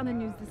saw on the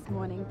news this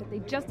morning that they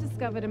just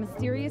discovered a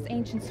mysterious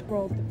ancient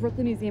scroll that the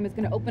Brooklyn Museum is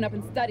going to open up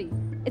and study.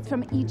 It's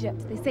from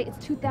Egypt. They say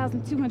it's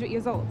 2,200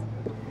 years old.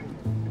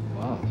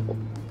 Wow.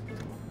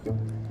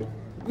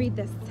 Read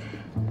this.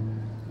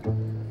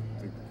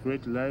 The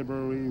Great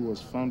Library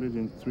was founded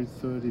in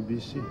 330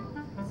 BC.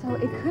 So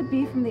it could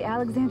be from the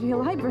Alexandria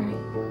Library.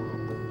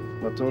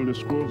 But all the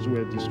scrolls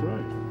were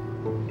destroyed.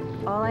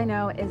 All I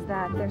know is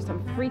that there's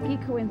some freaky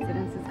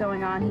coincidences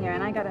going on here,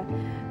 and I got a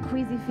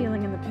queasy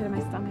feeling in the pit of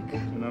my stomach.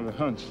 Another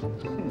hunch.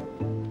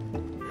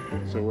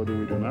 So what do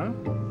we do now?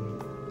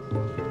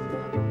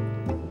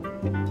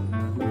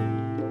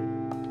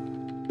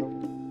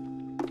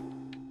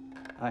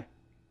 Hi. How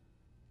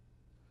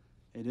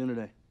you doing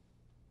today?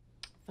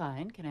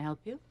 Fine. Can I help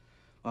you?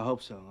 I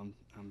hope so.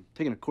 I'm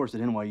taking a course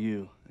at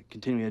NYU, a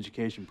continuing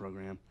education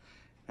program.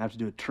 I have to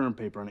do a term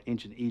paper on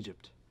ancient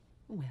Egypt.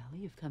 Well,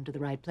 you've come to the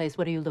right place.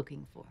 What are you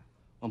looking for?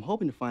 I'm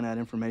hoping to find out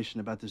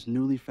information about this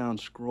newly found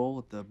scroll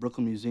at the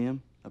Brooklyn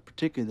Museum,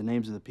 particularly the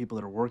names of the people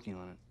that are working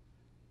on it.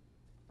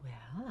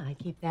 Well, I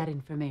keep that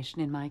information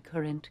in my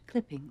current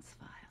clippings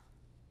file.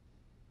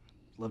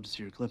 Love to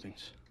see your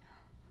clippings.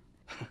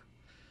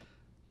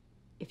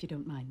 If you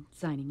don't mind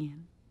signing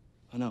in.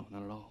 Oh, no,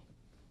 not at all.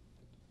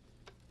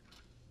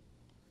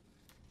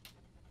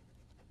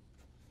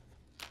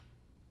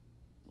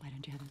 Why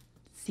don't you have a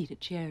seat a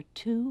chair,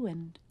 too,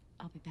 and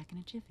I'll be back in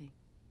a jiffy.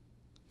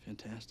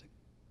 Fantastic.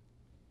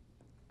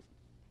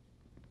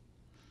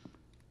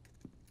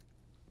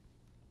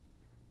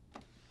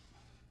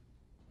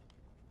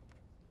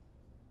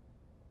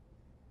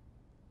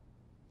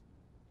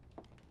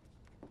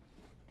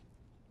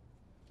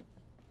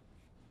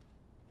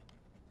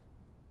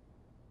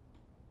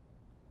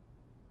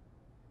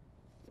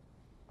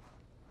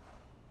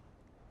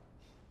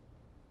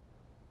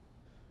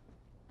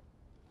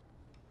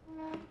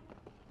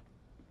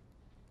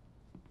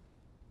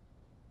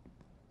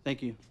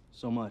 Thank you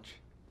so much.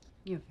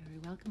 You're very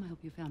welcome. I hope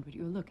you found what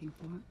you were looking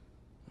for.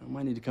 I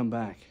might need to come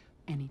back.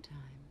 Anytime.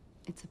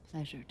 It's a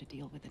pleasure to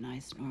deal with a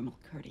nice, normal,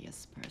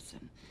 courteous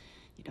person.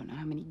 You don't know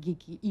how many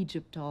geeky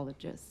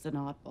Egyptologists and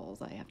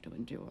oddballs I have to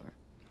endure.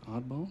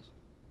 Oddballs?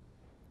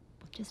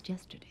 Well, just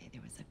yesterday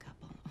there was a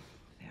couple.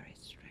 Very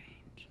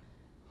strange.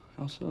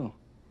 How so? Well,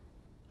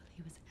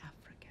 he was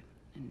African,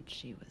 and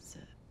she was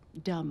a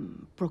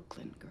dumb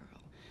Brooklyn girl.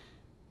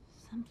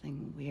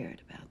 Something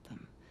weird about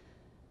them.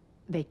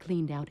 They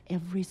cleaned out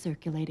every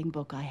circulating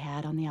book I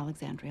had on the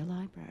Alexandria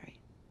Library.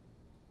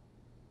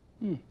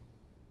 Hmm.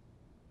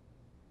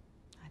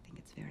 I think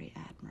it's very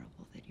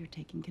admirable that you're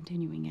taking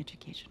continuing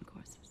education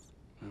courses.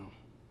 Well,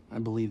 I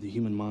believe the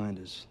human mind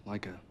is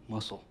like a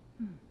muscle.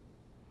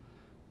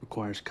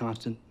 Requires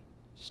constant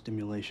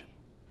stimulation.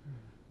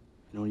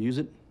 You don't use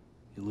it,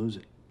 you lose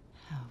it.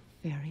 How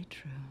very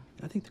true.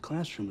 I think the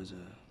classroom is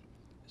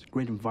a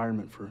great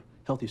environment for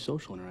healthy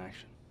social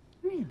interaction.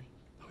 Really?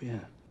 Oh, yeah.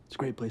 It's a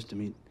great place to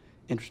meet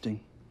interesting,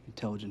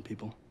 intelligent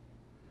people.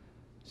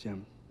 See,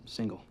 I'm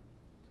single.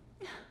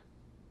 Me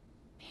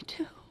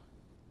too.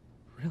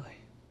 Really?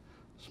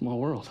 Small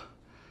world.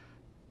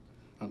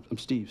 I'm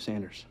Steve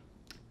Sanders.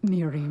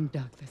 Miriam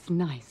Douglas,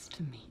 nice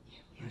to meet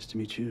you. Nice to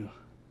meet you.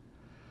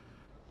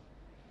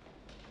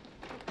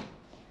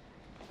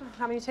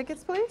 How many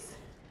tickets, please?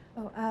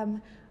 Oh,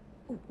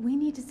 we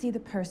need to see the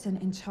person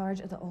in charge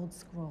of the old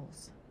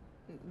scrolls.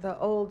 The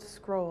old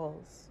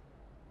scrolls.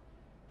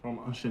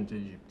 From ancient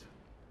Egypt.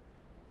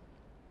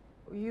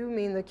 You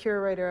mean the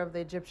curator of the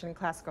Egyptian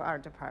Classical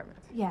Art Department?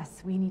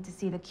 Yes, we need to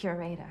see the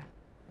curator.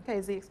 Okay,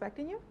 is he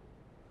expecting you?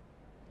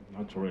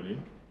 Not really.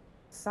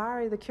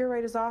 Sorry, the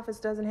curator's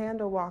office doesn't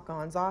handle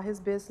walk-ons. All his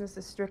business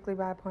is strictly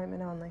by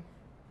appointment only.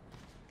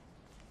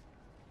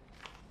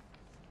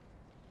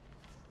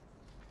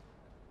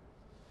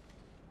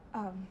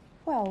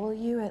 Well, will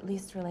you at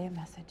least relay a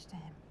message to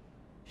him?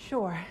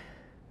 Sure.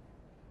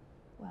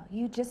 Well,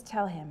 you just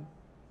tell him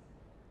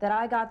that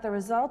I got the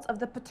results of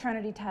the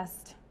paternity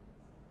test.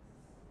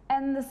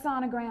 And the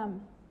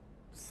sonogram.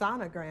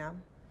 Sonogram?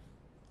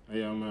 I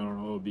am an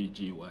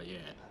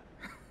OBGYN.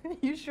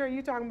 You sure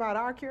you talking about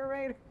our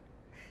curator?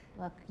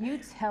 Look, you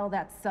tell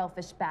that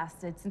selfish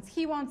bastard. Since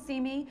he won't see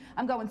me,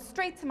 I'm going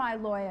straight to my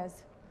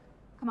lawyers.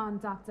 Come on,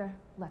 doctor,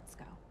 let's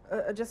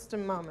go. Just a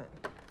moment.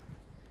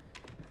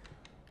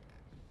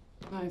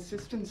 My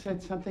assistant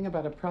said something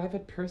about a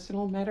private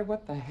personal matter.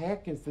 What the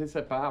heck is this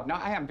about? No,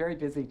 I am very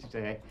busy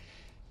today.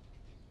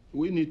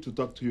 We need to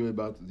talk to you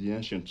about the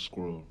ancient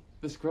scroll.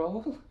 The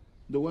scroll?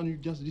 The one you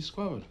just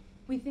discovered.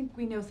 We think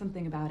we know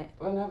something about it.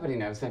 Well, nobody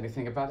knows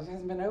anything about it. It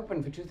hasn't been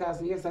open for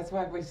 2,000 years. That's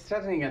why we're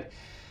studying it.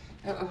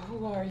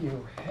 Who are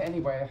you?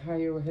 Anyway, are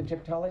you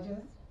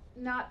Egyptologists?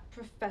 Not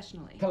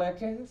professionally.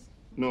 Collectors?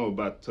 No,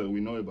 but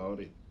we know about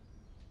it.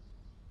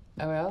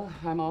 Oh, well,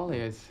 I'm all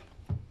ears.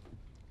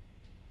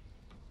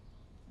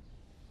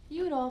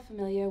 You at all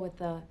familiar with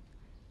the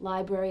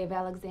Library of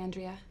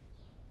Alexandria?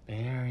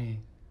 Very.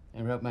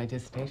 I wrote my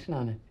dissertation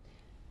on it.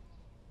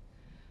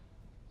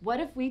 What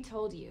if we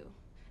told you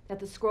that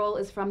the scroll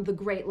is from the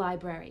Great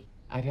Library?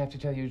 I'd have to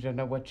tell you don't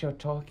know what you're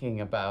talking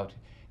about.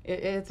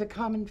 It's a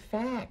common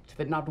fact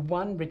that not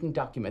one written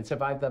document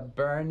survived the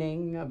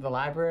burning of the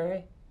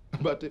library.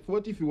 But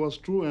what if it was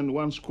true and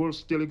one scroll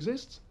still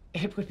exists?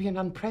 It would be an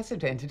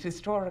unprecedented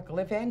historical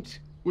event.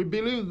 We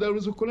believe there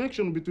is a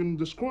connection between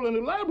the scroll and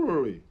the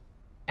library.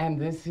 And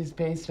this is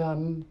based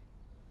on...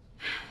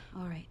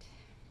 All right.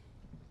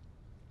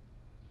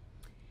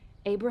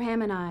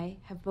 Abraham and I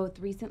have both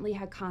recently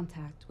had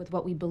contact with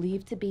what we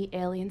believe to be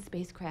alien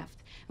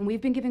spacecraft, and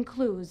we've been given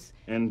clues.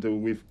 And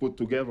we've put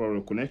together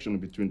a connection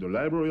between the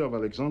Library of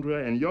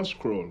Alexandria and your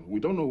scroll. We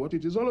don't know what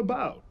it is all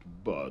about,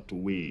 but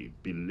we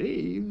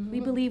believe... We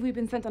believe we've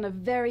been sent on a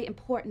very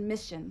important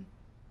mission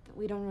that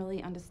we don't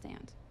really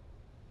understand.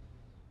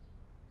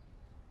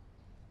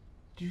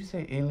 Did you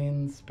say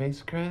alien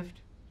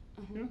spacecraft?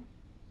 Yeah.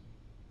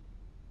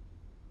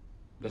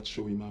 Let's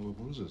show him our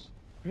bruises.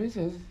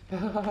 Bruises?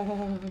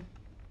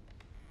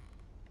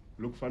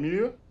 Look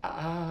familiar?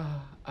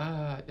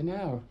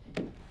 No.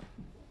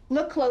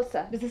 Look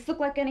closer. Does this look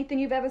like anything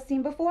you've ever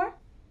seen before?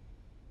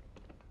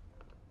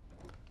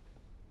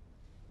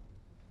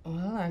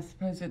 Well, I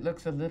suppose it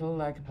looks a little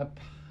like a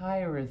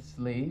papyrus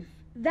leaf.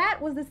 That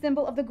was the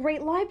symbol of the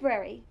Great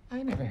Library.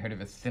 I never heard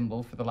of a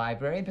symbol for the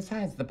library.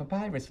 Besides, the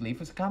papyrus leaf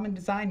was a common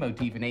design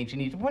motif in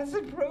ancient Egypt. What does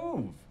it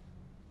prove?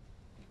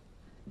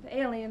 The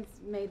aliens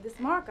made this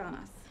mark on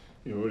us.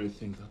 You really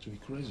think that we're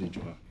crazy,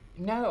 Jonah?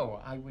 No,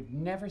 I would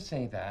never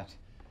say that.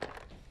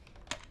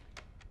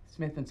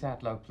 Smith and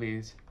Satlow,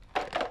 please.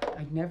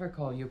 I'd never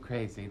call you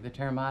crazy. The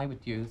term I would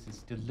use is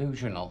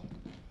delusional.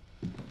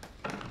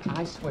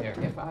 I swear,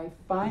 if I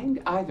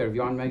find either of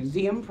you on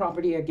museum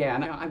property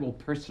again, I will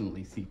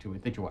personally see to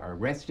it that you are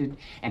arrested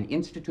and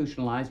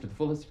institutionalized to the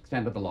fullest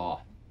extent of the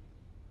law.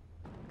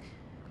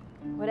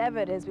 Whatever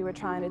it is we were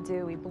trying to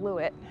do, we blew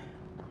it.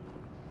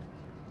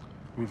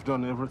 We've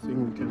done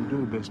everything we can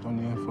do based on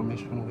the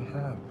information we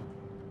have.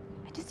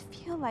 I just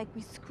feel like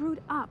we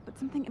screwed up, but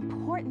something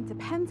important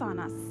depends on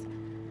us.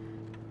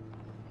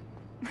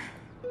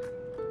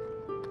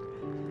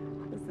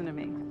 Listen to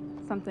me.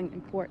 Something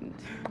important.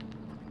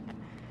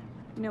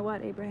 You know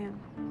what, Abraham?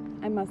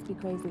 I must be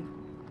crazy.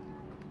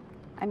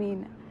 I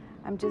mean,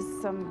 I'm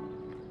just some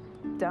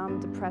dumb,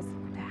 depressed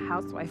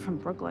housewife from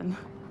Brooklyn.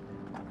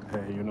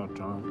 Hey, you're not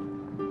drunk.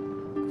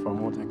 From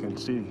what I can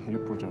see, you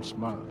put on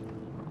smile.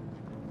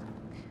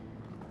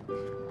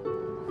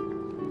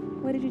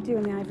 What did you do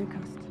in the Ivory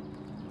Coast?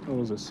 I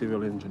was a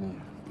civil engineer.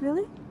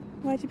 Really?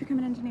 Why'd you become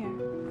an engineer?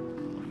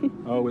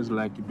 I always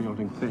liked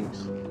building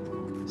things.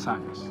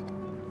 Science.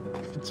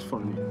 It's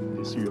funny,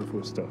 this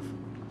UFO stuff.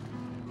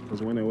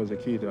 Because when I was a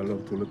kid, I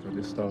loved to look at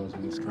the stars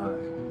in the sky,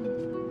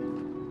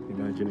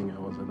 imagining I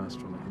was an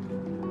astronaut.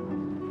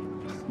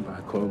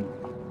 Back home,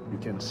 you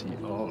can see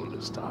all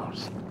the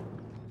stars.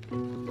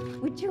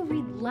 Would you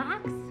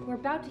relax? We're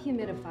about to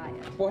humidify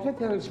it. What are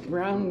those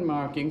brown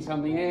markings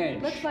on the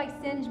edge? Looks like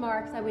singe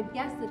marks. I would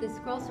guess that this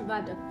scroll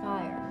survived a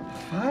fire.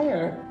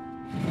 Fire?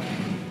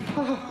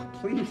 Oh,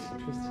 please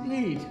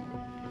proceed.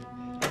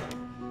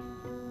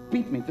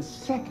 Beat me the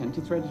second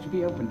it's ready to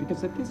be opened,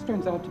 because if this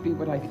turns out to be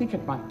what I think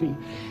it might be,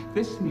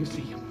 this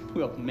museum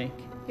will make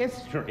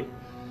history.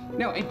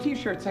 No, in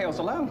T-shirt sales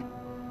alone.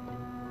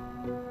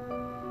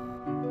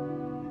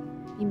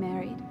 You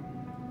married?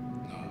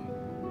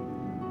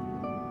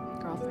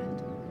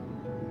 Girlfriend?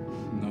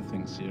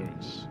 Nothing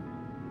serious.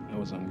 I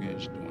was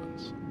engaged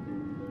once.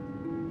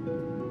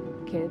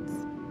 Kids?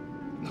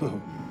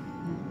 No.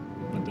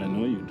 But I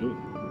know you do.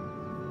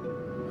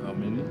 How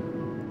many?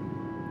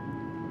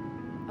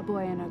 A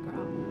boy and a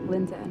girl,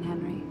 Linda and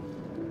Henry.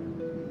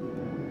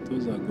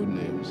 Those are good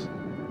names.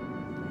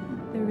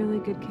 They're really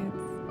good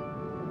kids.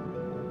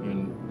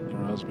 And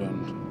your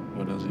husband,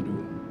 what does he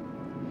do?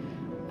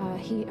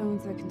 He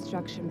owns a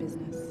construction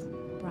business,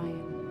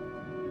 Brian.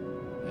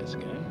 Nice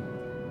guy?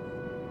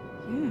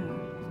 Yeah,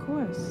 of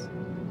course.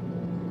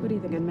 What do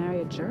you think, I'd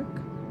marry a jerk?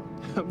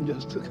 I'm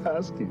just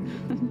asking.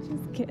 I'm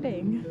just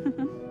kidding.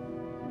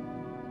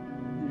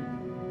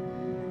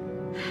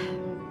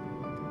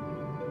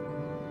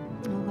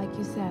 Well, like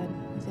you said,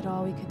 we did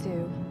all we could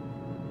do.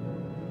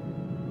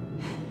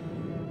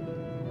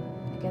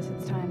 I guess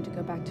it's time to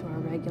go back to our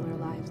regular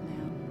lives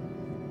now.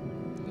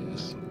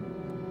 Yes,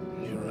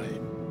 you're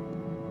right.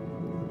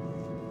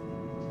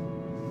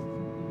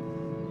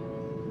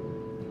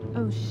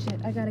 Oh shit,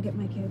 I gotta get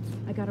my kids.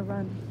 I gotta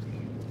run.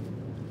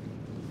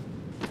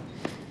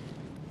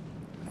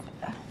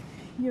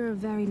 You're a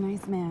very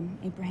nice man,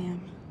 Abraham.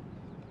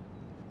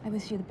 I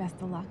wish you the best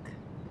of luck.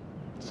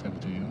 Same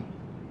to you.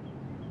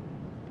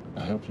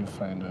 I hope you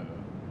find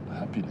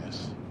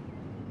happiness.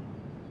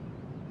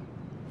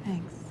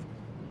 Thanks.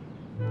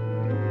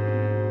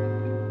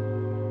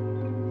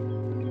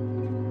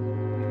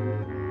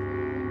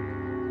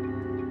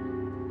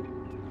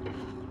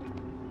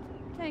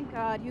 Thank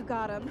God you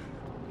got him.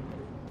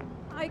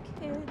 Hi,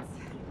 kids.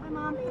 Hi,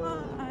 Mom.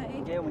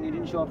 Hi. Yeah, when you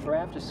didn't show up for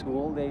after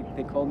school,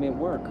 they called me at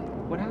work.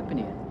 What happened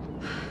to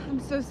you? I'm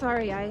so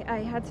sorry.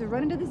 I had to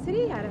run into the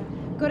city. I had to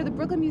go to the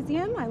Brooklyn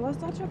Museum. I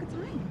lost all track of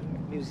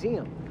time.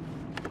 Museum?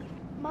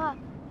 Ma,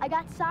 I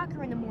got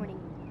soccer in the morning.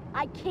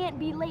 I can't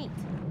be late.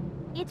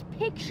 It's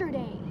picture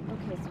day.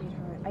 Okay,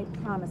 sweetheart. I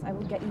promise I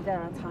will get you there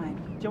on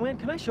time. Joanne,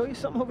 can I show you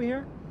something over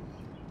here?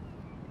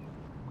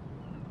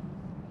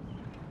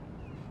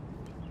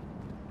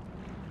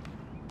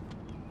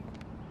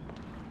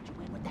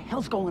 Joanne, what the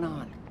hell's going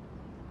on?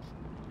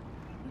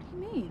 What do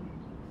you mean?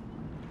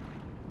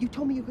 You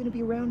told me you were going to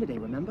be around today,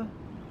 remember?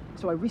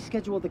 So I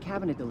rescheduled the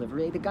cabinet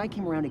delivery. The guy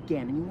came around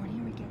again, and you weren't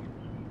here again.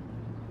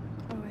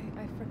 Oh,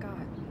 I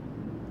forgot.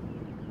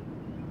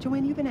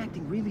 Joanne, you've been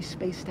acting really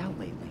spaced out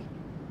lately.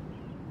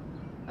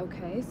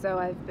 Okay, so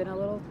I've been a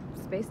little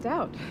spaced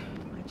out.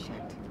 I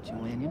checked.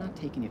 Joanne, you're not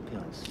taking your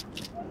pills.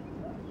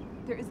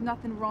 There is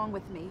nothing wrong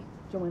with me.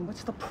 Joanne,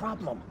 what's the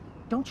problem?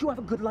 Don't you have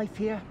a good life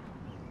here?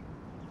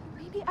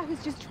 Maybe I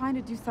was just trying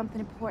to do something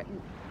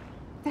important.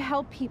 To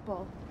help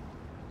people.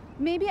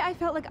 Maybe I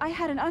felt like I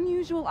had an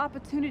unusual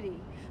opportunity.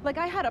 Like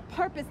I had a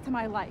purpose to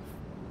my life.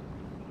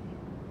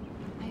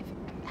 I have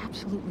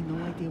absolutely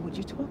no idea what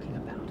you're talking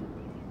about.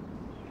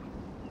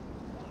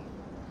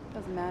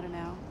 Doesn't matter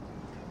now.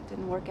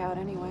 Didn't work out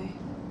anyway.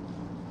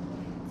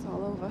 It's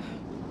all over.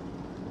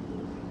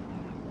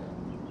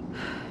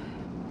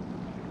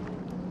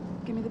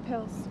 Give me the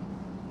pills.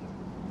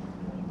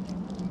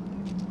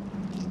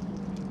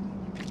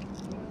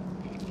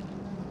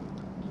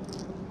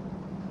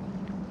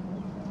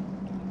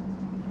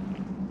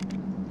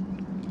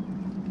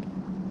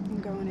 I'm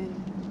going in.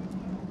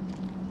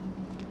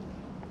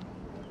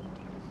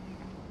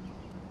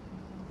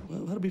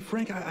 be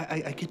frank,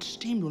 I get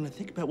steamed when I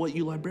think about what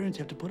you librarians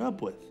have to put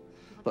up with.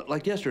 But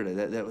like yesterday,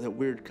 that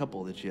weird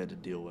couple that you had to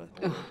deal with.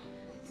 Oh,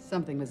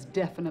 something was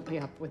definitely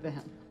up with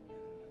them. I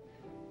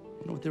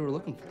wonder what they were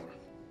looking for.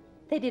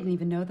 They didn't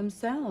even know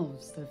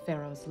themselves. The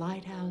Pharaoh's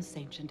Lighthouse,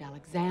 ancient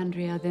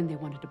Alexandria. Then they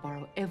wanted to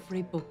borrow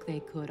every book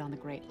they could on the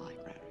Great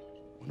Library.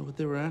 I wonder what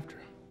they were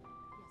after.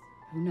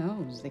 Who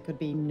knows? They could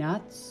be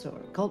nuts or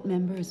cult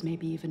members,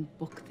 maybe even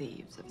book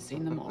thieves. I've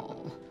seen them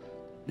all.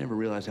 Never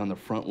realized how on the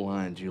front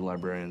lines you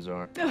librarians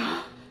are.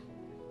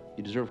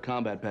 You deserve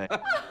combat pay.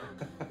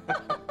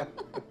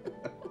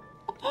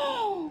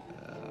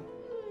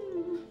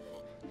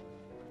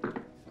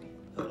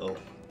 Uh-oh.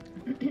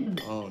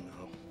 Oh,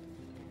 no.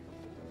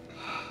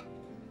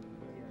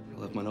 I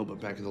left my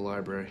notebook back at the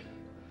library.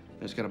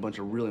 I just got a bunch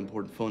of really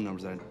important phone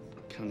numbers that I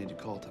kind of need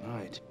to call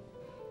tonight.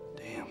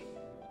 Damn.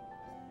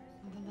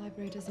 Well, the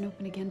library doesn't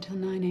open again till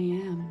 9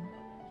 a.m.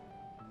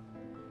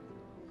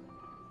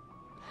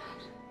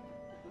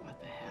 What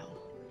the hell?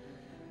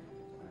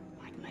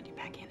 I can let you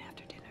back in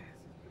after dinner.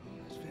 Oh,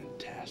 that's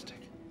fantastic.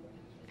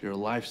 You're a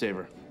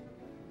lifesaver.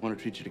 I want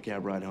to treat you to a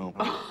cab ride home.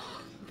 Oh,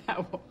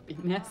 that won't be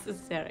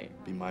necessary.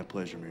 Be my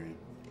pleasure, Miriam.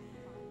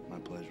 My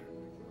pleasure.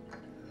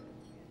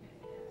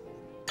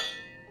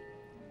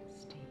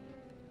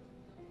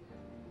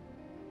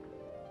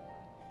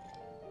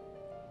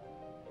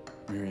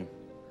 Miriam,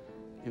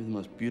 you have the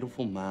most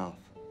beautiful mouth.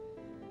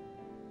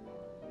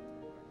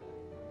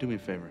 Do me a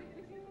favor.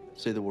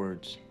 Say the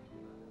words,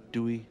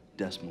 Dewey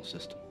Decimal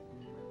System.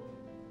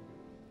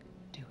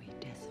 Dewey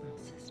Decimal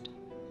System.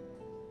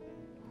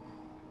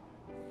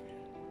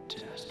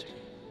 Fantastic.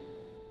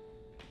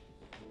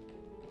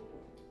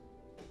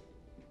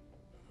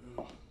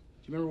 Do you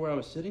remember where I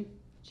was sitting?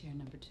 Chair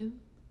number 2.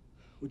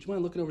 Would you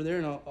mind looking over there,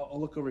 and I'll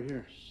look over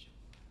here?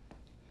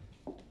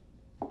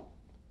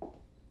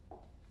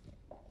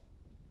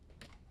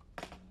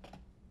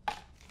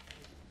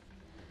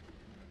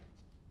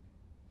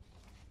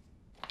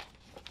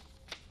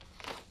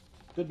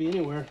 Could be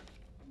anywhere.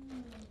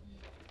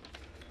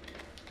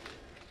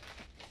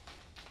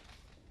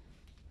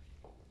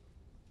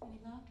 Any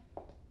luck?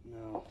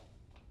 No.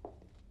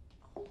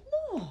 Oh,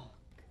 look.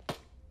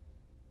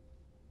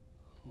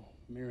 Oh,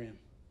 Miriam.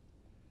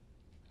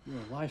 You're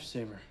a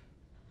lifesaver.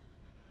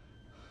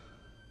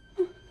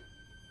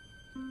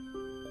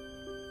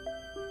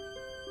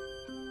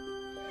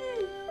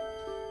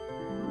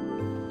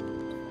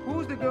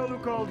 Who's the girl who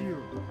called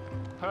you?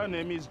 Her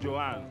name is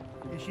Joanne.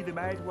 Is she the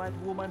married white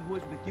woman who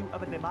was with you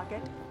up at the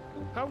market?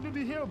 How did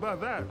you hear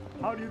about that?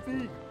 How do you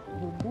think?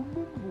 Boom, boom,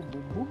 boom, boom,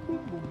 boom, boom,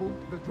 boom, boom, boom.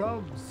 The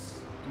drums.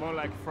 More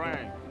like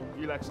Frank.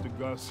 He likes to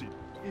gossip.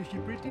 Is she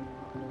pretty?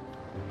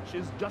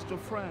 She's just a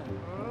friend.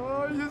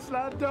 Oh, you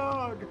slap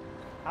dog.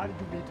 How did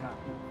you meet her?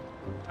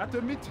 At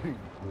a meeting.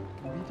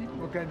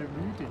 Meeting? What kind of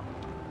meeting?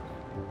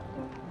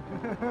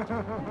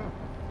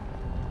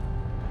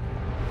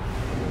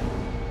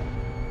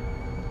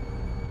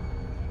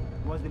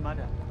 What's the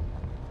matter?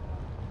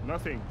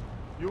 Nothing.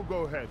 You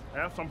go ahead. I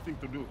have something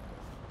to do.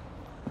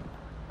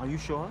 Are you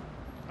sure?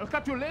 I'll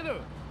catch you later.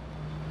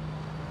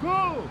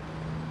 Go!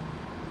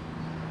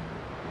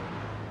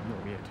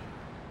 You're weird.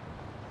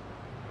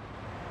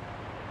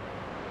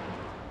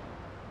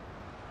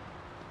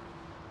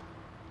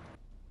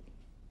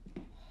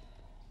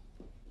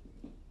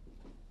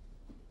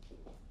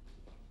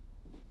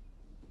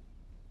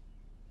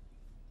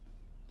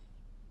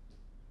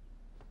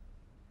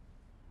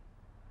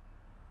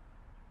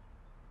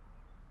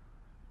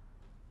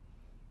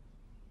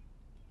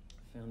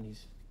 Found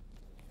these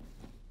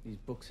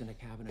books in a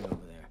cabinet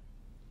over there.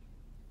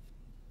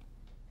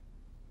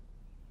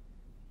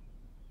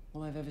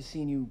 All I've ever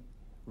seen you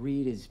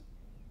read is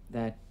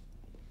that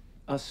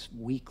Us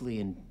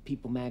Weekly and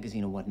People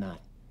magazine and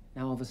whatnot.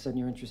 Now all of a sudden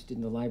you're interested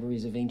in the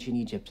libraries of ancient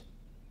Egypt.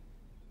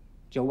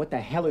 Joe, what the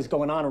hell is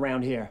going on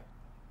around here?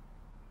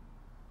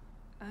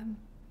 I'm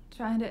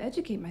trying to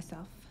educate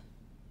myself.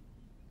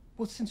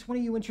 Well, since when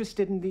are you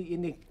interested in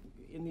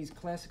these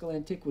classical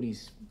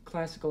antiquities?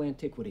 Classical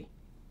antiquity.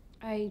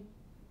 I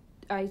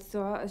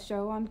saw a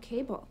show on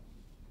cable.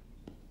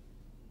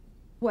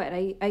 What,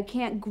 I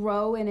can't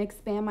grow and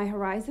expand my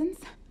horizons?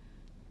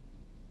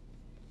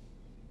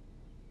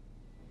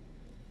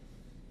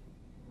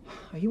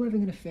 Are you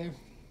having an affair?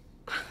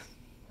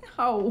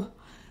 No,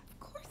 of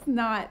course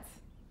not.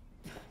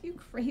 You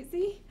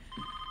crazy?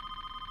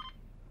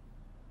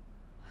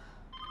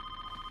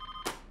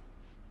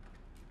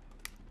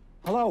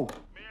 Hello?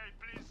 May I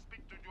please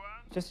speak to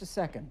Joanne? Just a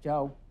second,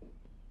 Joe.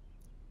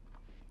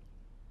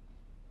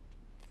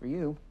 For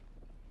you.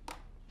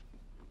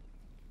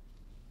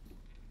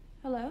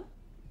 Hello?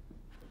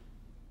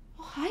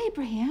 Oh, hi,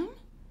 Abraham.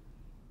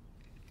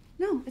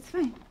 No, it's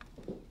fine.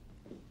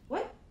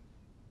 What?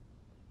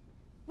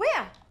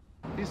 Where?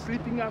 He's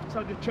sleeping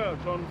outside the church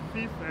on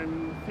 5th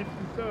and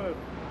 53rd.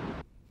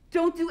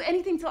 Don't do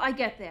anything till I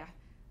get there.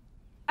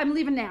 I'm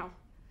leaving now.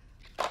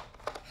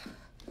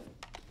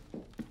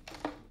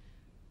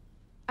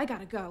 I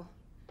gotta go.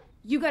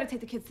 You gotta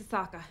take the kids to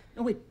soccer.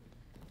 No, wait.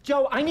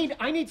 Joe, I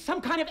need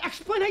some kind of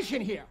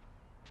explanation here.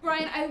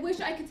 Brian, I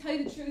wish I could tell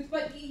you the truth,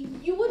 but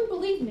you wouldn't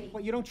believe me.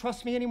 What, you don't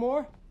trust me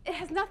anymore? It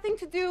has nothing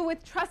to do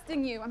with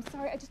trusting you. I'm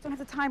sorry, I just don't have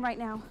the time right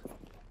now.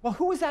 Well,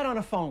 who was that on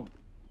the phone?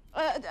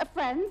 A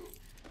friend.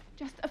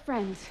 Just a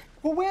friend.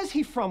 Well, where's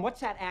he from? What's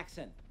that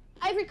accent?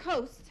 Ivory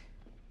Coast.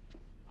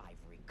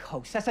 Ivory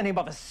Coast? That's the name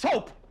of a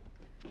soap!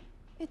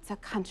 It's a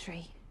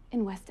country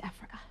in West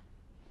Africa.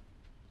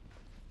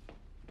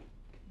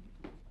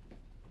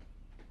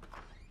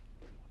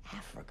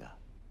 Africa?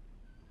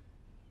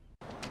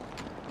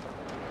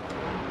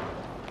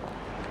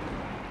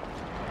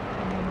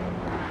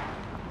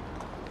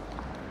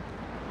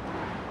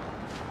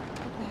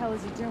 What the hell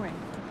is he doing?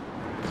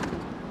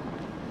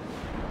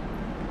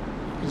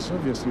 He's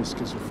obviously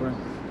schizophrenic.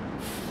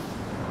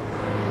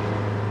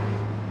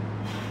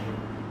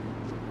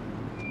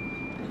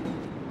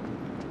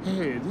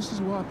 Hey, this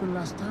is what happened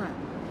last time.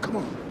 Come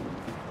on.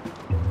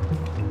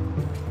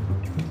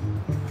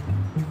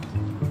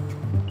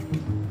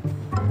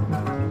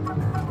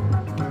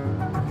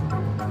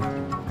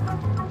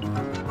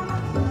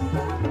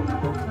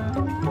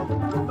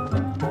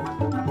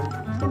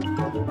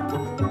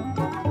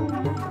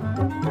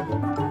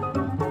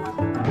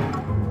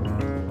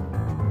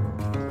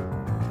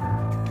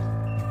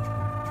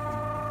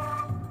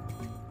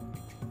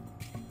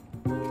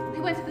 We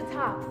went to the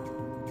top.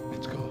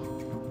 Let's go.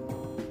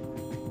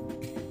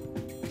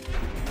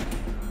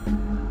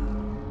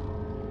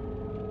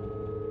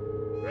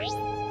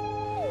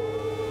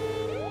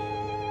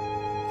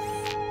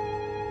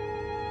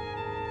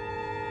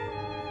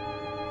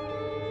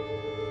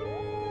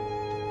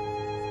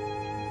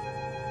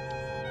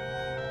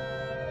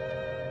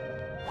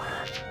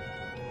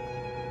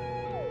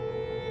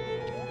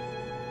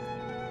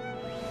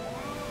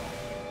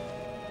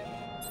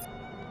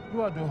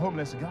 You are the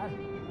homeless guy.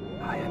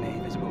 I am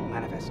a visible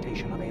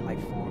manifestation of a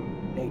life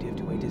form native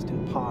to a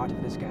distant part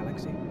of this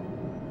galaxy.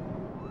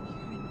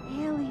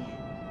 Alien.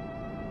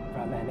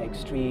 From an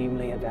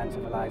extremely advanced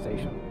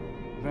civilization.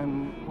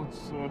 Then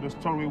what's the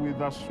story with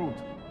that suit?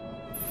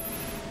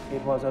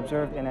 It was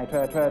observed in a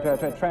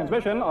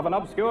transmission of an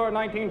obscure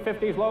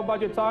 1950s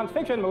low-budget science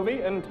fiction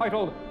movie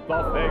entitled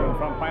The Thing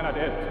from Planet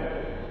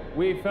It.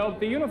 We felt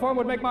the uniform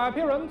would make my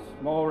appearance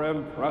more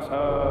impressive.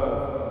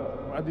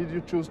 Why did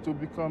you choose to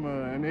become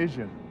an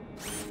Asian?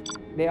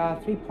 There are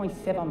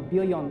 3.7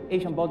 billion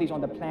Asian bodies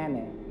on the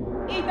planet.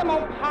 It's the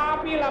most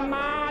popular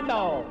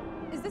model.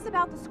 Is this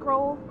about the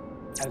scroll?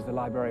 As the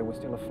library was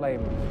still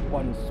aflame,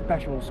 one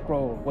special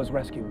scroll was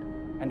rescued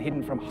and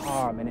hidden from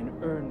harm in an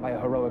urn by a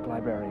heroic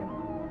librarian.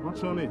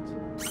 What's on it?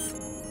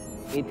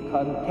 It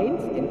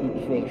contains an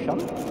equation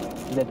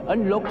that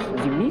unlocks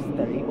the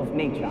mystery of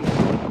nature,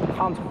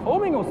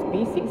 transforming a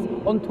species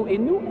onto a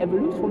new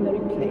evolutionary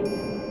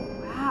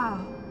plane.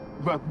 Wow.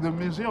 But the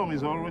museum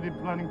is already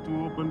planning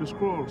to open the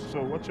scrolls,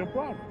 so what's your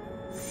problem?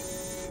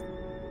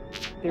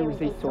 There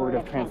is a sort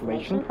of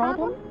translation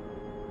problem.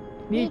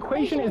 The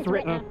equation is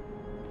written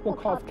will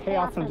cause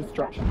chaos and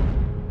destruction.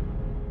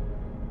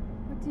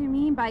 What do you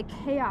mean by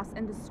chaos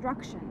and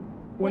destruction?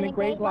 When a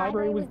great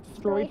library was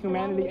destroyed,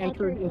 humanity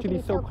entered into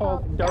the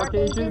so-called Dark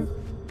Ages.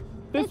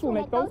 This will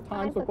make those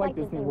times look like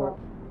Disney World.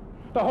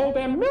 The whole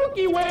damn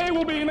Milky Way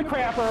will be in the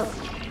crapper.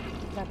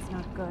 That's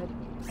not good.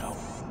 No.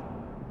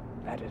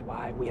 That is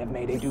why we have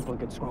made a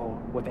duplicate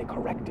scroll with a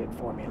corrected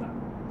formula.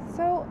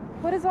 So,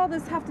 what does all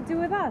this have to do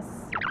with us?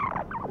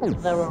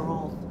 There are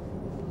rules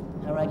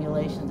and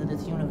regulations in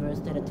this universe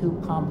that are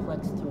too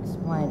complex to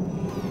explain.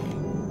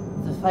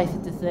 Suffice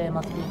it to say, it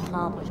must be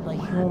accomplished by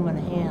human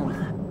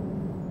hands.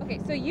 Okay,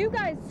 so you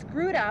guys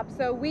screwed up,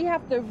 so we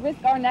have to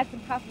risk our necks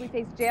and possibly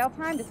face jail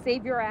time to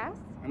save your ass?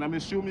 And I'm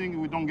assuming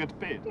we don't get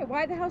paid. Yeah,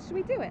 why the hell should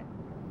we do it?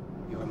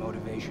 Your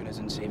motivation is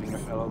in saving your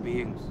fellow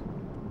beings.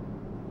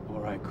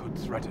 Or I could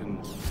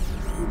threaten to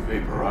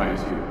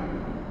vaporize you.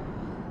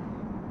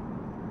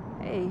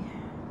 Hey,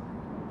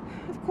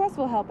 of course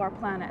we'll help our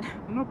planet.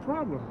 No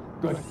problem.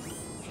 Good.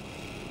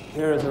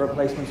 Here is a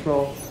replacement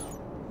scroll.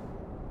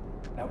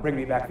 Now bring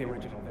me back the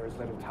original. There is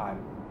little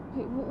time.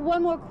 Wait,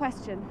 one more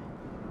question.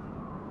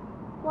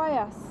 Why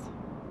us?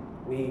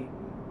 We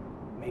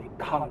made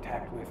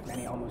contact with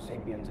many Homo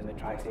sapiens in the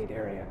tri-state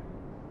area.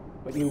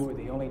 But you were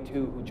the only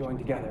two who joined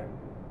together,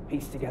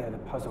 pieced together the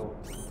puzzle,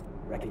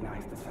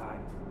 recognized the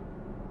signs.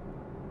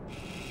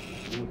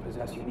 You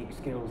possess unique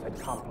skills that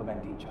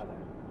complement each other.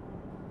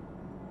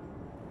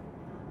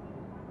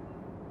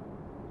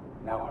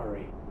 Now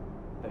hurry.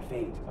 The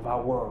fate of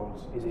our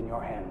worlds is in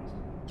your hands.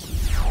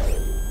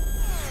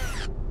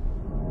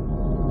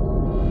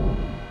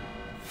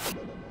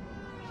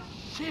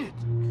 Shit!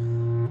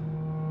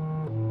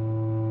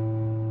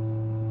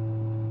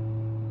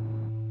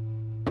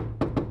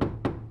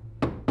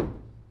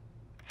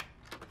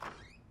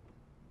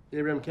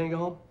 Abraham can't go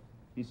home?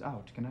 He's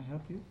out. Can I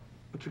help you?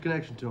 What's your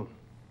connection to him?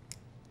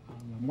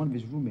 I'm one of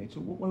his roommates.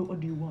 What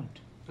do you want?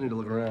 I need to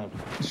look around.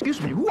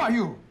 Excuse me, who are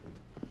you?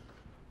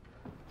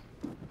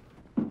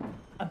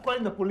 I'm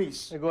calling the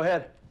police. Hey, go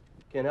ahead.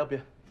 Can't help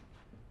you.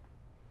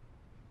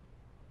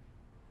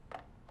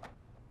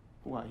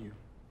 Who are you?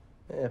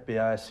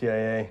 FBI,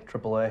 CIA,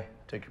 AAA.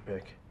 Take your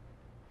pick.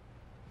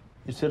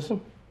 You a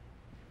citizen?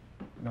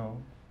 No.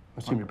 I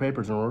assume your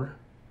papers are in order.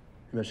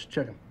 Maybe I should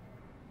check them.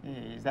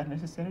 Is that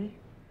necessary?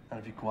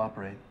 Not if you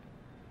cooperate.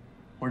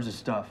 Where's the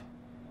stuff?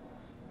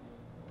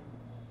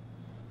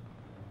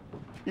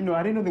 You know,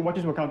 I didn't know the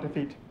watches were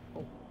counterfeit.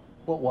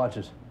 What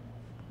watches?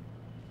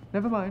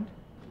 Never mind.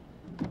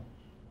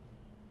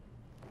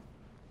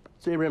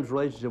 It's Abraham's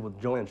relationship with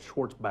Joanne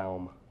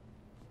Schwartzbaum.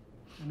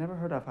 I never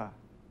heard of her.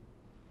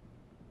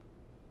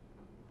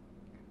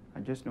 I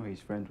just know he's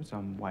friends with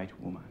some white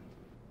woman.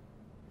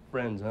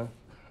 Friends, huh?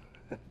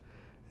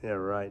 Yeah,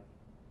 right.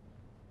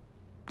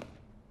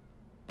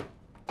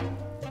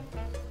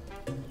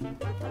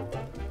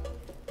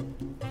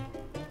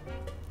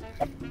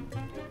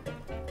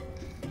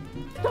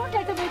 Don't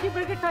let the veggie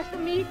burger touch the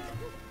meat.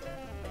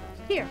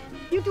 Here,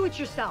 you do it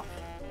yourself.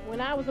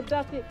 When I was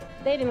abducted,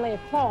 they didn't lay a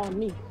claw on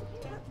me.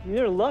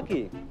 You're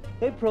lucky.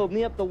 They probed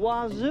me up the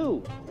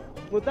wazoo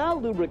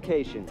without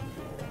lubrication.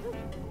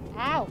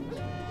 Ouch.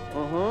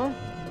 Uh-huh.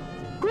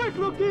 Quick,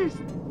 look east!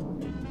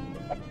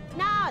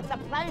 No, it's a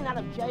plane out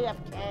of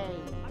JFK.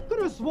 I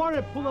could have sworn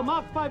it pulled a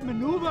Mach 5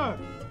 maneuver.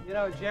 You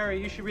know,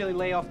 Jerry, you should really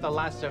lay off the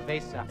La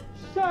Cerveza.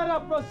 Shut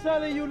up,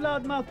 Rosselli, you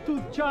loudmouth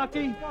tooth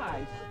jockey.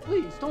 Guys,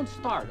 please, don't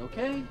start,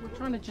 okay? We're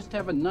trying to just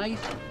have a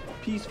nice,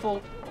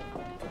 peaceful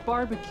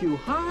barbecue.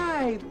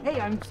 Hi! Hey,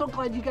 I'm so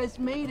glad you guys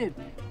made it.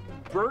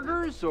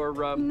 Burgers or,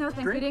 No,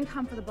 thanks. drink? We didn't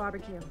come for the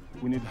barbecue.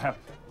 We need help.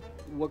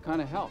 What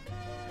kind of help?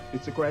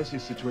 It's a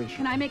crisis situation.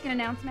 Can I make an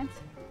announcement?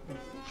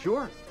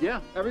 Sure.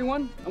 Yeah,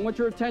 everyone, I want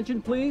your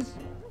attention, please.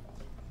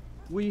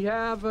 We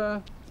have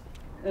an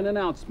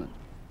announcement.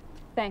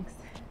 Thanks.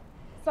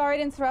 Sorry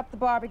to interrupt the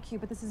barbecue,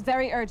 but this is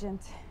very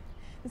urgent.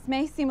 This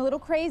may seem a little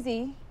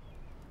crazy,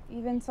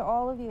 even to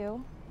all of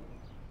you.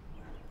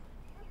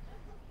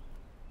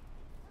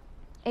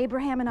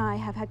 Abraham and I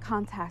have had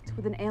contact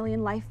with an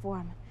alien life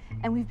form,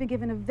 and we've been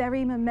given a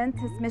very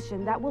momentous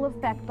mission that will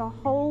affect the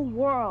whole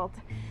world.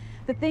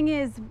 The thing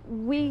is,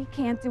 we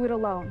can't do it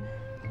alone.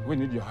 We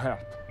need your help.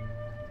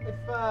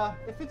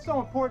 If it's so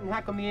important,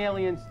 how come the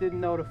aliens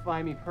didn't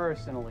notify me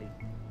personally?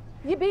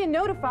 You're being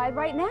notified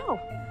right now.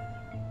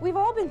 We've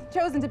all been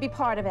chosen to be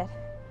part of it.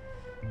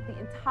 The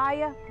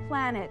entire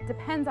planet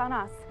depends on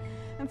us.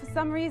 And for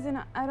some reason,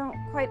 I don't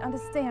quite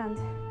understand.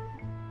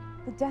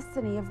 The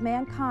destiny of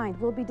mankind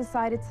will be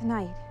decided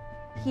tonight,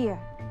 here,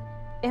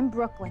 in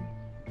Brooklyn.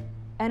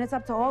 And it's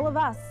up to all of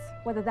us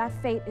whether that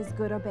fate is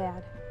good or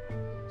bad.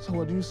 So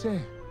what do you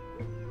say?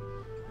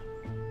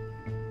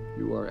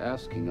 You are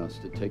asking us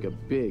to take a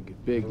big,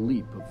 big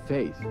leap of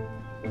faith.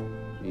 I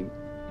mean,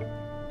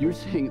 you're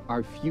saying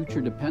our future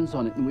depends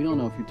on it, and we don't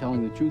know if you're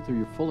telling the truth or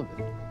you're full of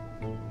it.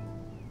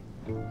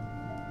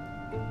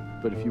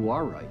 But if you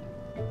are right,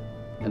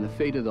 and the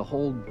fate of the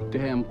whole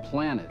damn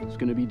planet is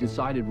going to be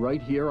decided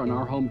right here on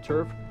our home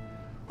turf,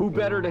 who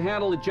better to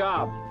handle the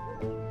job?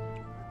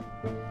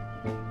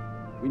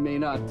 We may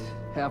not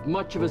have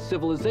much of a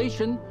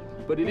civilization,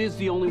 but it is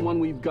the only one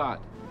we've got.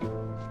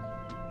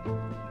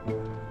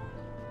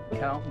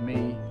 Count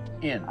me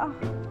in.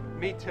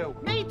 Me too.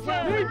 Me too.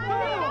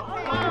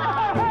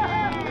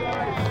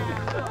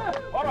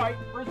 All right,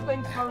 first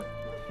things first.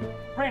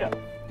 Frida,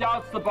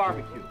 douse the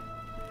barbecue.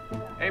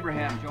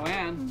 Abraham,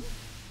 Joanne,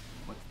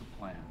 what's the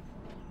plan?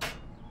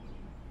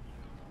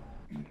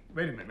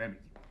 Wait a minute.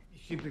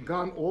 She's been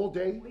gone all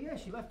day? Well, yeah,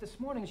 she left this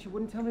morning and she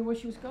wouldn't tell me where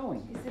she was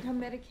going. Is it her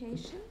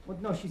medication? Well,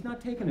 no, she's not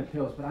taking the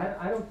pills, but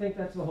I don't think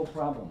that's the whole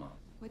problem, Mom.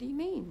 What do you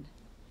mean?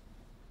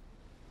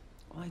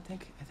 Well, I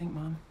think,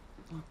 Mom.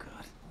 Oh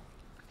God.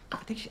 I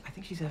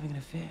think she's having an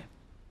affair.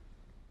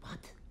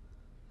 What?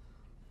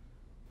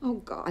 Oh,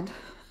 God.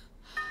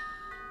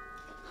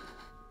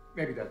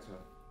 Maybe that's her.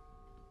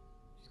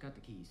 She's got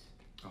the keys.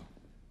 Oh.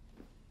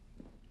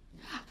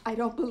 I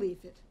don't believe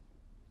it.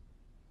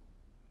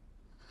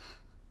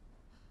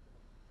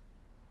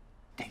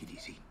 Take it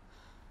easy.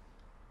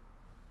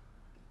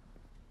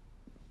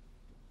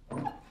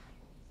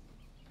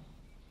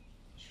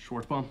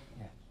 Schwartzbaum?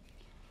 Yeah.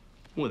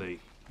 With a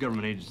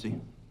government agency.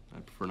 I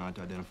prefer not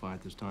to identify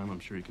at this time. I'm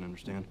sure you can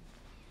understand.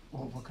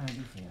 Well, what can I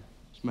do for you?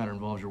 This matter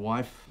involves your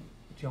wife.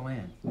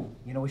 Joanne.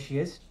 You know where she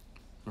is?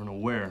 I don't know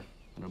where,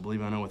 but I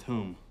believe I know with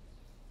whom.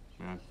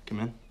 May I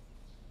come in?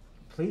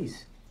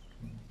 Please.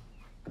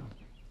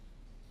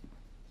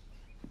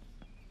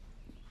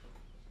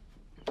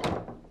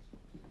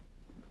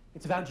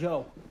 It's about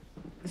Joe.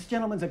 This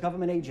gentleman's a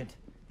government agent.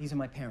 These are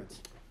my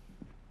parents.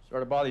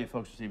 Sorry to bother you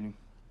folks this evening.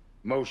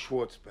 Mo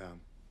Schwartzbaum.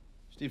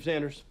 Steve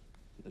Sanders.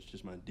 That's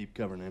just my deep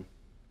cover name.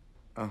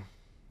 Oh.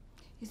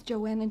 Is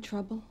Joanne in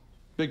trouble?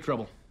 Big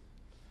trouble.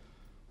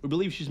 We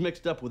believe she's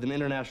mixed up with an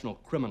international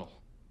criminal.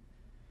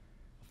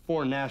 A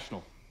foreign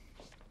national.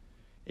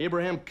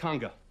 Abraham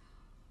Conga.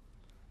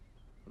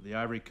 Of the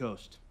Ivory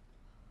Coast.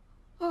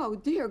 Oh,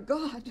 dear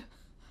God.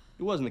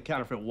 He was in the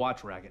counterfeit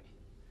watch racket.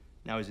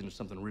 Now he's into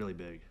something really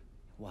big.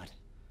 What?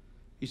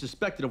 He's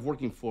suspected of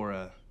working for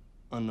a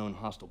unknown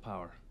hostile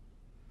power.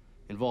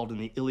 Involved in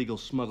the illegal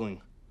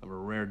smuggling of a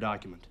rare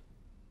document.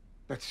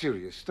 That's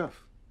serious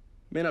stuff.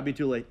 May not be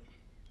too late.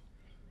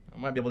 I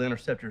might be able to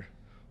intercept your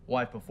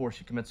wife before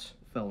she commits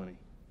felony.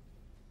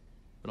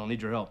 but I'll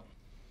need your help.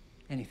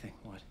 Anything,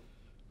 what?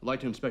 I'd like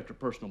to inspect her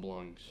personal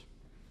belongings.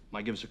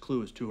 Might give us a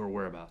clue as to her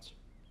whereabouts.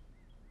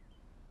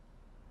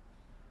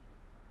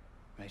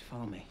 Right,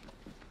 follow me.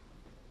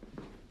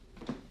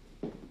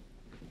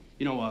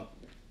 You know what?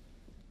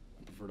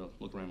 I prefer to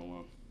look around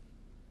alone.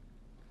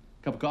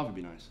 A cup of coffee would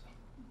be nice.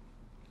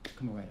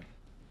 Come right up.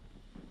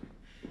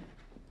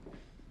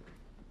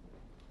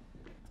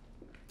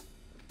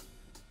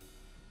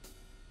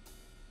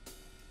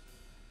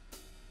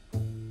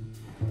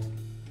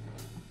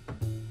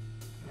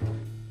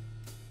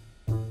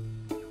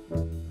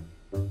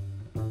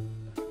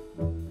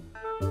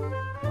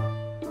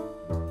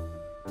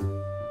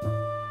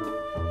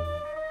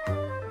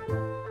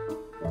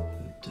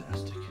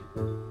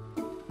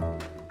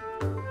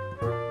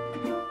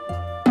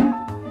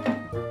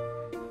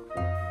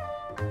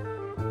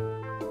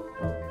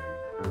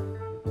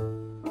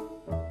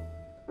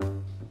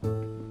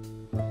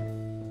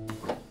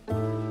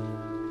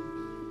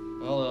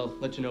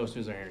 Let you know as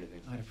soon as I hear anything.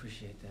 I'd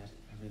appreciate that.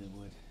 I really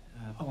would.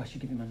 Oh, I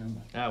should give you my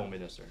number. That won't be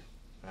necessary.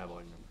 I have all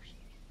your numbers.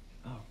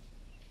 Oh.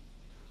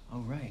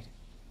 Oh, right.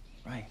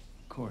 Right.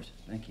 Of course.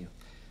 Thank you.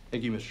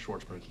 Thank you, Mr.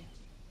 Schwartzberg. Thank you.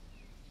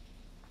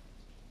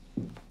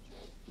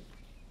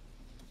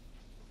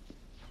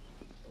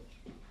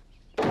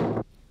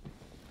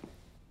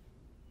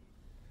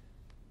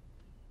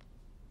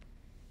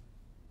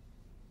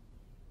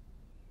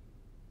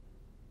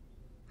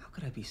 How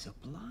could I be so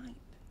blind?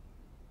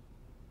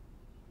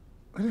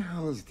 Where the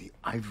hell is the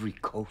Ivory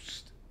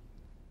Coast?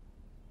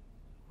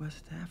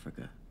 West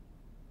Africa.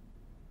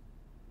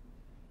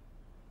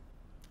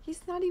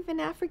 He's not even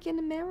African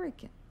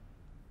American.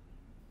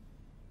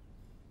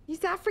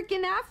 He's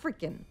African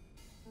African.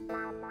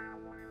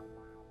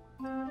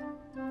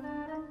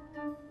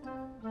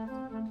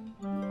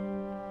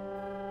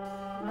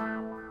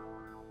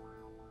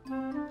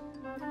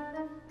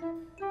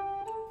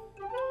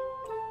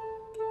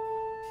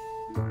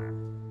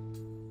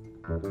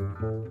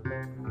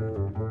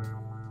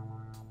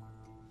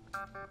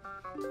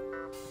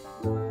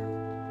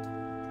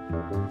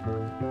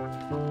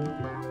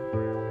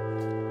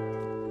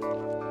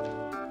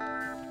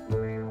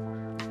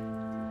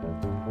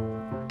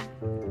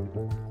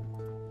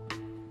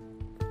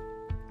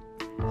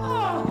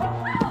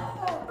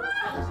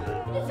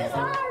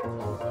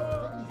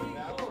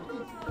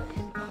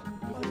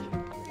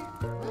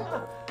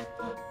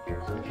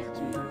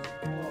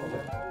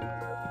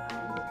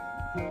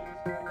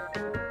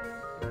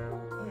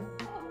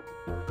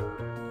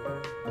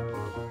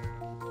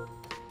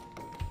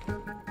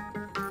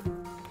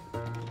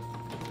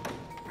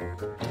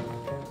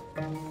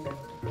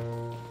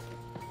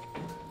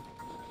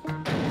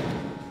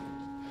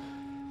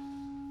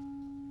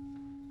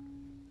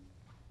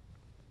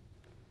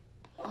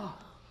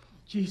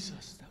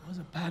 Jesus, that was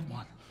a bad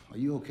one. Are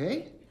you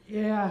okay?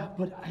 Yeah,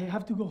 but I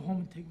have to go home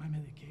and take my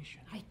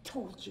medication. I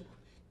told you.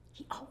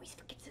 He always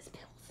forgets his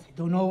pills. I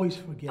don't always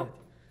forget.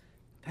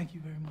 Thank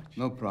you very much.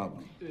 No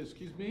problem.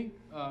 Excuse me?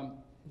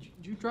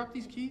 Did you drop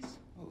these keys?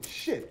 Oh,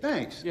 shit,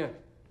 thanks. Yeah.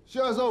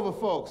 Show's over,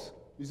 folks.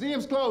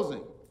 Museum's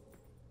closing.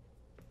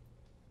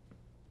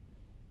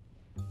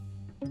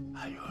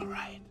 Are you all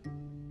right?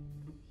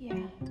 Yeah.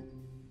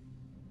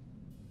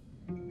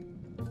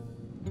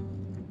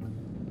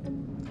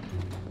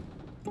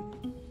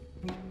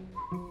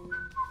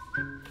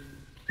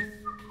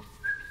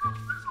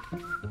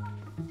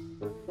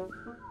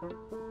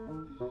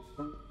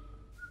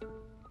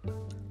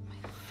 My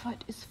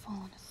foot is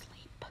falling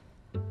asleep.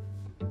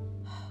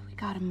 We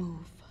gotta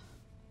move.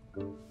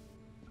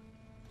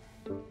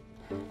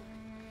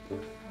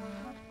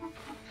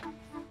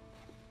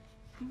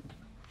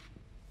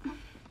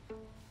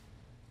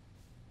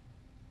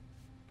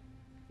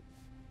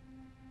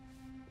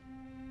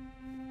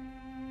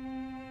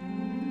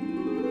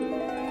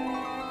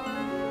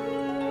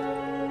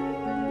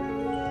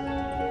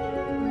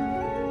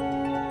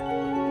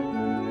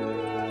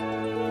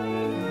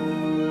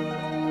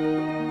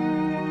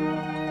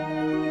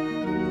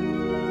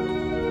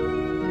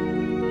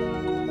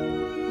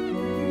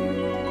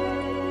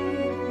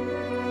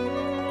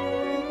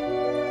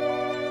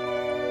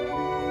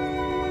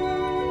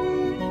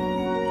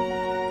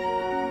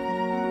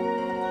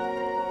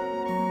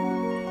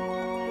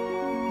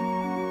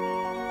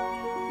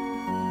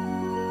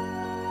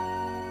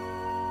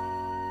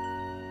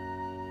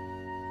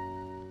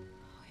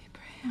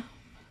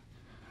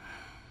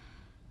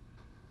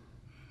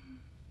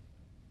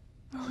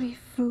 Are we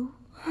foo?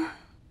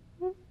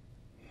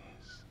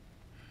 Yes.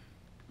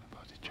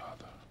 About each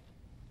other.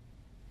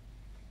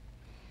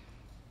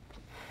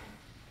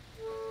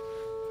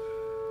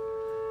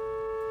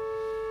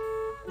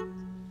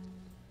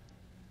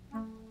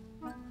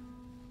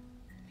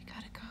 We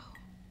gotta go.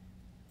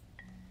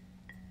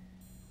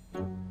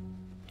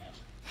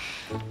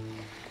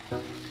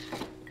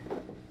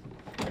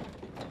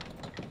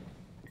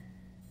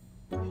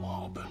 You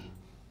won't open.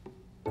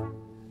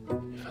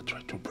 If I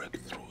try to break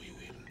through, you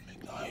will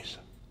make noise.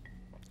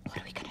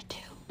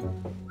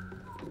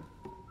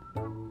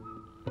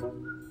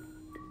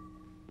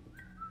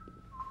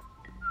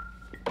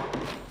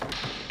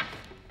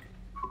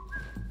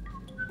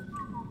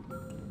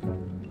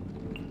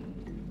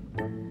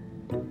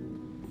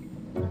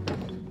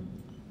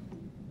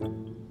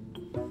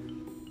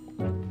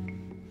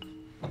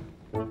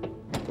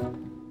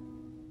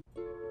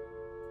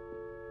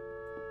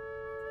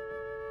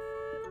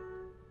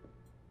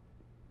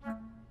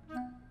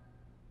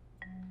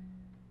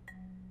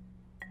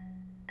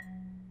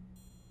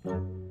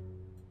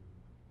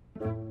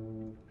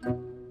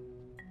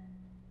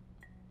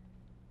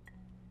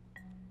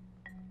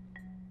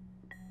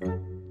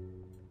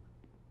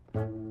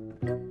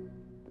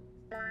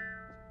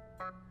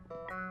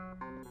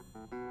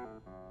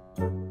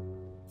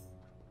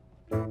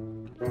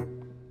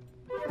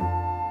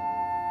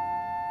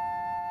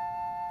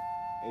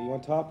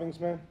 toppings,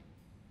 man?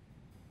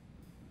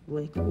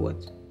 Like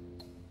what?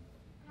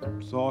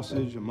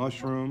 Sausage and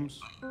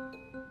mushrooms.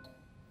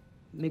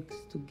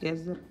 Mixed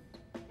together?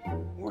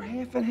 Or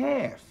half and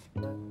half.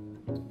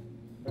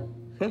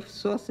 Half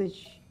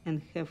sausage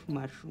and half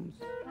mushrooms.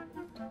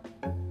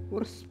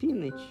 Or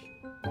spinach.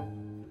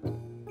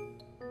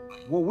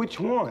 Well, which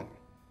one?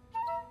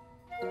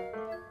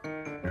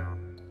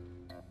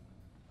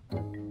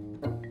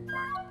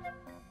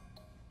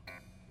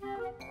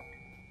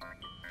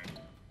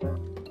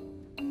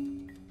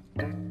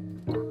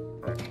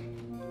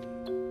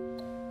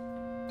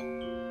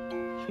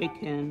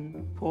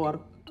 Chicken,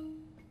 pork,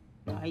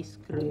 ice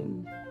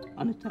cream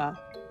on the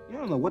top. You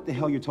don't know what the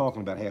hell you're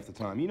talking about half the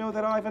time. You know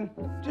that, Ivan?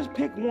 Just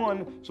pick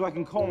one so I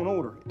can call and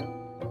order it.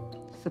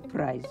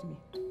 Surprise me.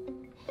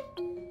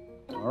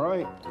 All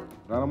right.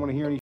 But I don't want to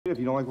hear any shit if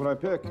you don't like what I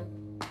pick.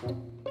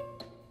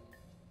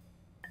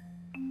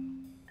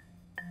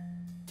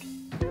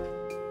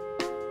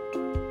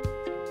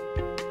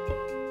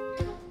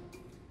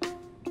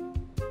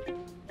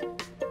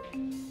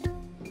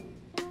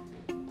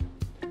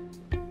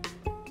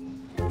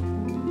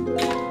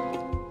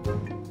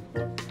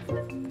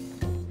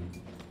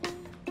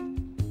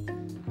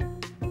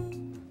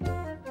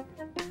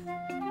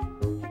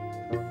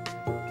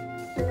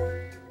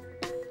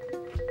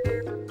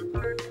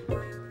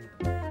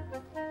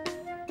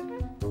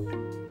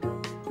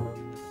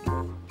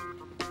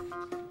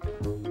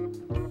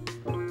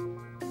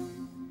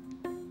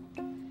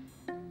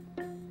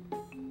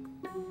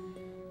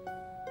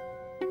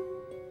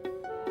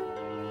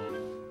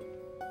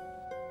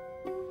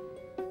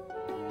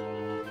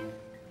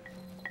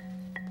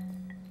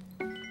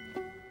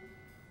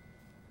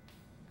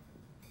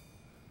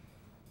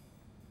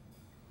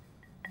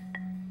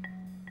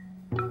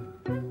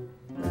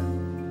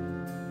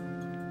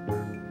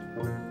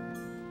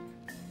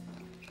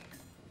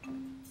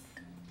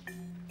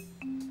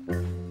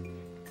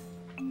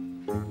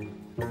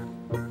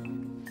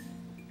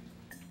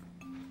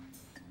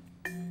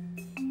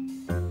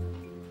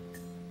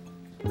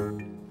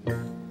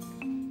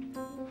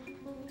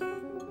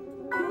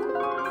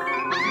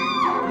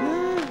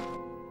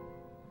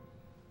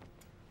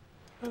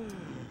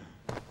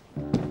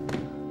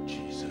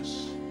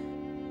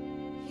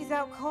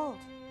 Out cold.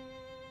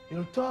 You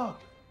don't talk.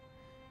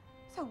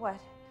 So what?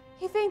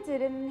 He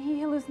fainted and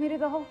he hallucinated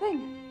the whole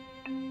thing.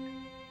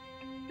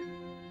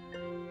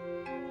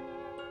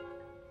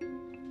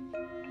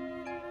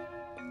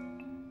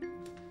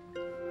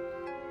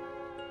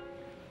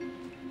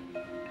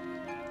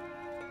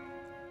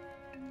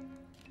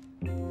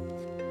 I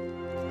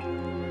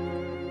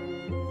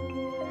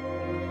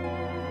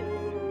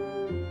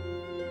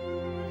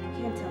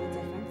can't tell the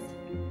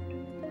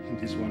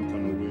difference. This one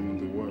can win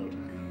the world.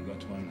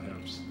 That one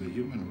helps the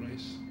human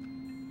race.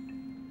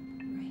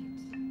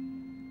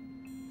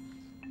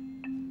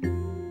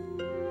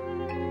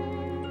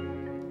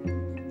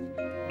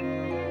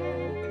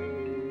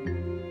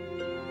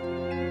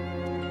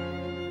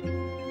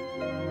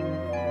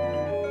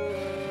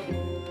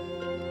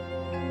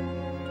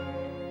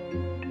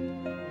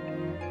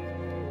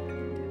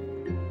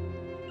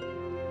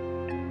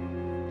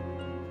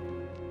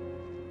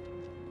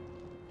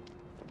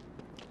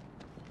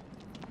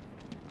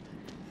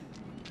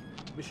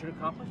 Mission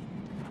accomplished?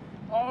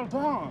 All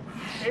done.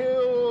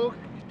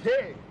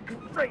 Okay.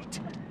 Great.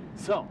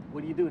 So,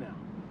 what do you do now?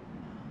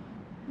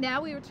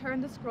 Now we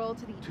return the scroll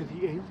to the... To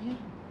the alien?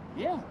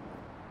 Yeah.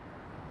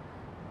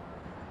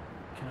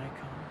 Can I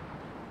come?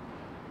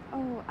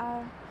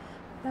 Oh,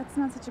 that's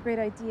not such a great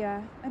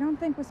idea. I don't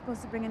think we're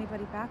supposed to bring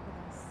anybody back with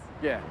us.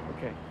 Yeah,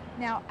 okay.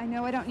 Now, I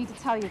know I don't need to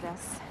tell you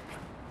this,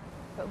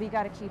 but we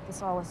gotta keep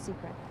this all a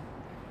secret.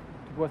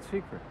 What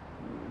secret?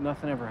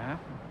 Nothing ever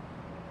happened.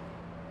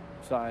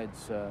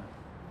 Besides,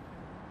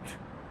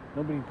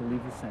 nobody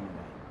believes us anyway.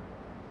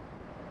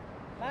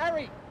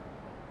 Larry,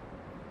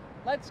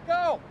 let's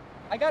go.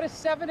 I got a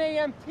 7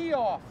 a.m. tee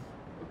off.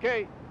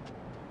 Okay.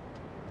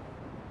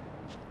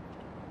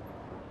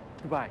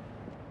 Goodbye.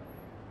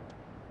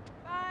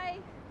 Bye.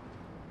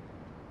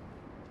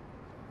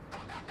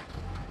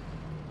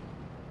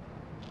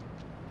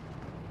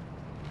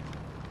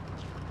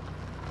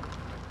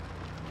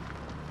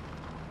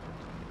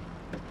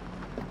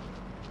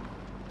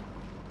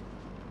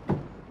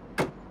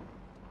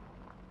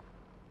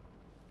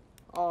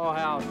 Oh,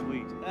 how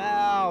sweet.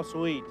 How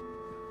sweet.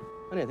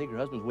 Honey, I think your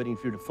husband's waiting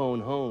for you to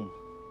phone home.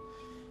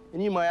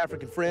 And you, my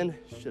African friend,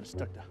 should have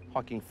stuck to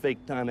hawking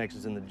fake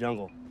Timexes in the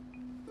jungle.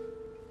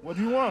 What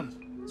do you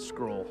want?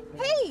 Scroll.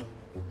 Hey!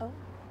 Oh.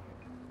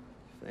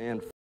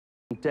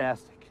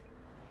 Fantastic.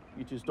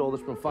 You two stole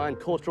this from a fine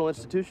cultural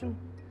institution.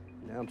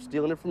 Now I'm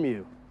stealing it from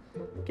you.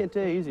 Can't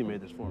tell you easy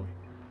made this for me.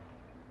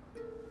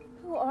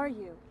 Who are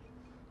you?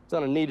 It's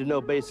on a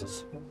need-to-know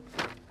basis.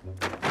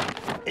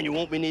 And you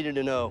won't be needing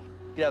to know.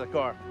 Get out of the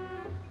car.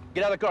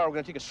 Get out of the car. We're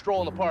gonna take a stroll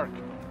in the park.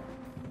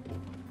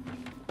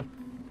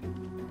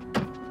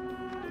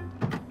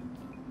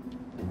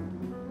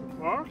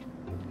 Park?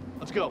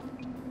 Let's go.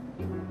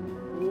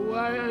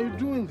 Why are you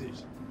doing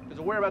this? Because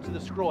the whereabouts of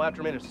this scroll have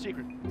to remain a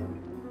secret.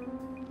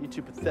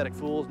 two pathetic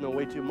fools know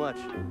way too much,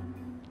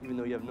 even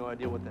though you have no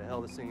idea what the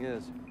hell this thing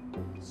is.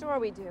 Sure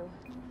we do.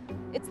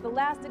 It's the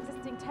last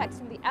existing text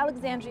from the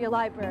Alexandria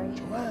Library.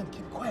 Joanne,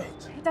 keep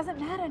quiet. It doesn't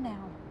matter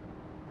now.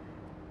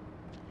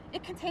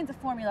 It contains a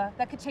formula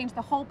that could change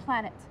the whole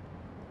planet.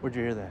 Where'd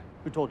you hear that?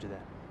 Who told you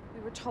that?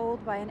 We were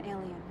told by an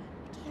alien.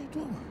 What are you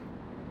doing?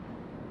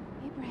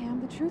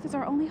 Abraham, the truth is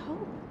our only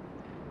hope.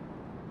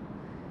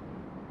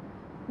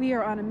 We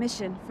are on a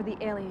mission for the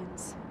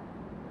aliens.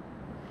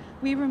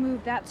 We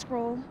removed that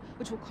scroll,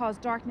 which will cause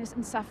darkness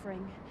and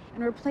suffering,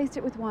 and replaced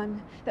it with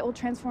one that will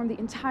transform the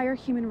entire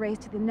human race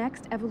to the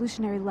next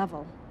evolutionary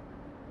level.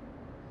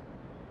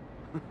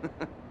 Who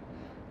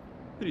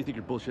do you think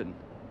you're bullshitting?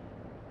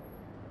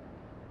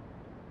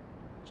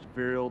 Just a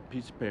very old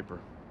piece of paper.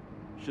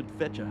 Should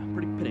fetch a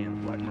pretty penny on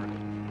the black market.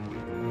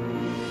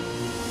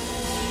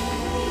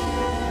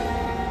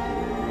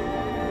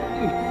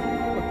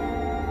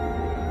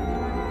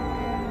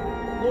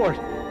 Lord!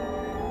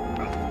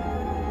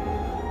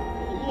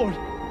 Oh, Lord!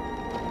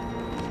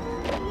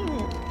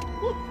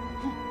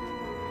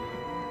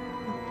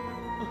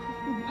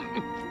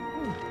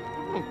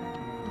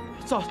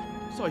 I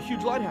saw a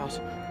huge lighthouse.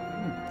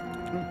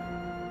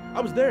 I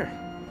was there.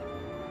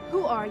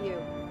 Who are you?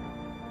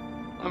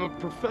 I'm a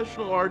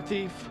professional art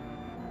thief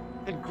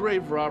and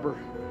grave robber.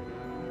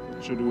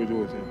 What should we do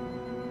with him?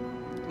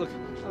 Look,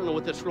 I don't know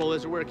what that scroll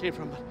is or where it came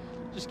from, but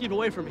just keep it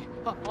away from me.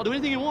 I'll do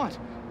anything you want.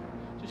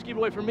 Just keep it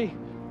away from me.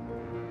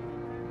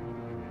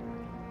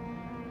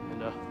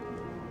 And,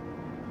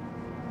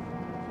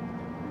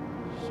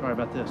 sorry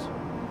about this.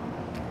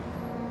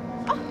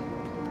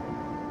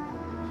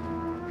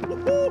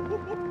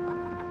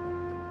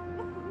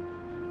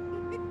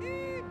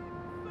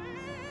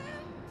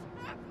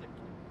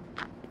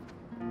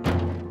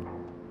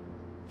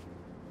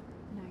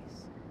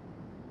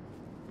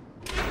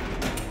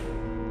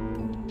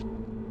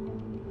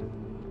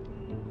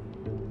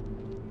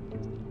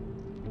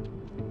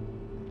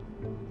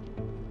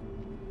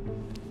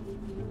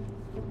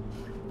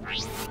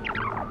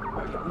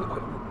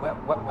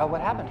 What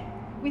happened?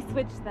 We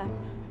switched them.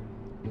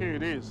 Here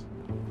it is.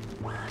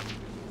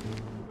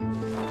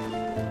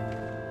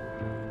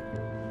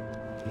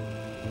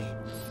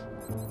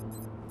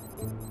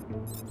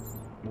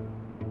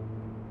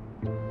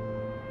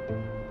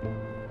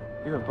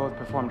 You have both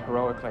performed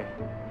heroically.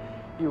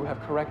 You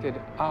have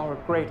corrected our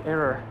great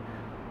error,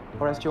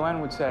 or as Joanne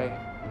would say,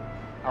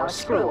 our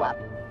screw-up.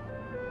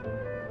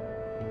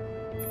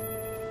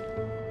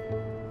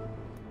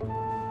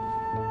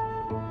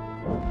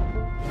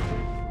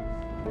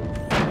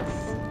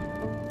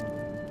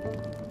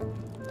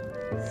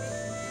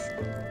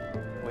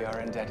 We are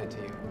indebted to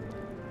you.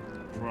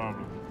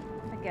 Problem.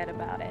 Forget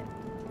about it.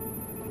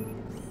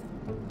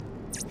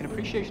 In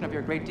appreciation of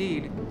your great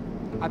deed,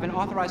 I've been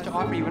authorized to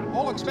offer you an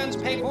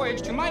all-expense-paid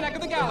voyage to my neck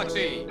of the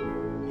galaxy.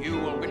 You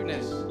will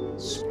witness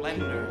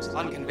splendors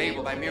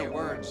unconveyable by mere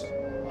words.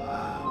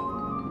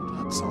 Wow,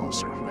 that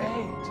sounds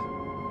great.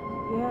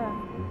 Yeah.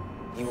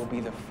 You will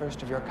be the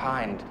first of your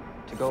kind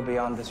to go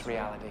beyond this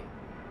reality.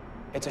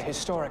 It's a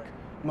historic,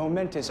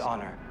 momentous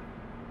honor.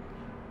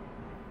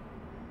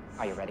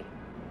 Are you ready?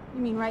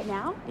 You mean right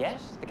now?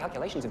 Yes, the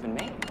calculations have been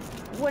made.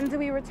 When do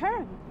we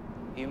return?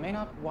 You may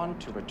not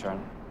want to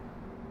return.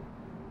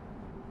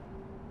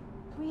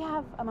 We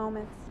have a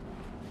moment.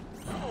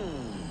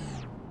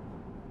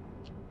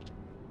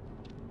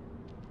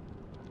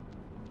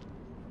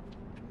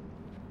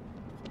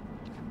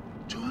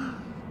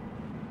 Joanne.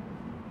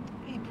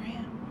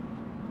 Abraham,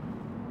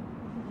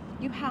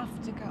 you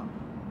have to go.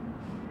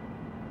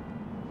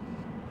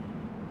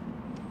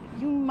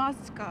 You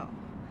must go.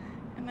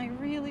 And I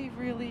really,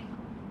 really,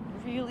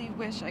 really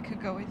wish I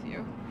could go with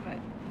you, but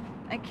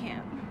I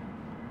can't.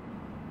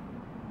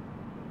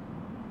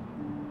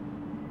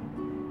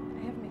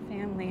 I have my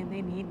family and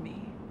they need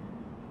me.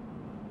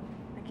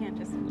 I can't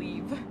just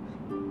leave. I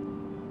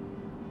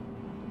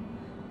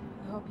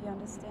hope you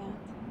understand.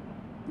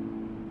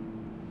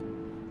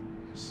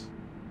 Yes,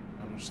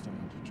 I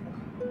understand,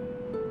 Joanne.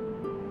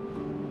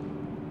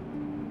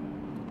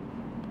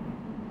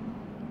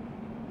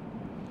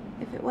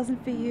 If it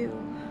wasn't for you,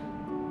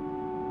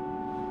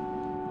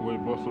 We're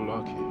both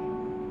lucky.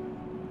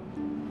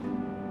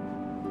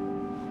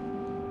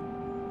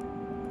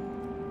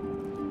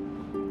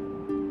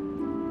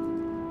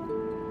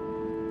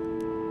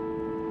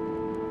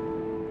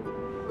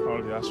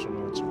 All the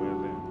astronauts were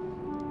there.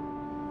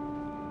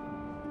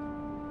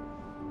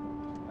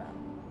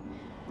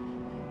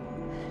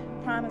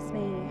 promise me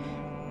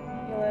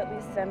you'll at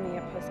least send me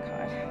a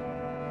postcard.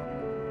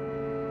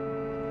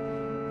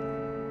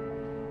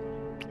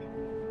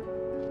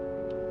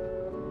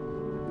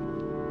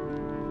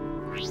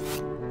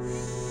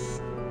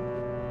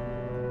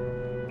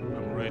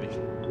 I'm ready.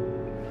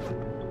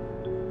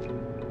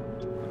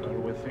 I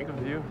will think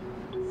of you.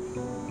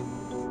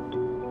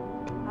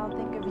 I'll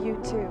think of you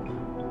too.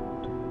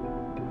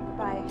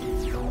 Goodbye.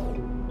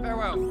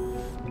 Farewell.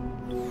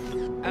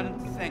 And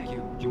thank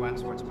you, Joanne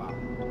Schwartzbaum.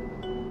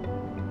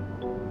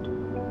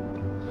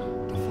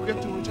 Don't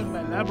forget to return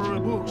my library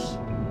books.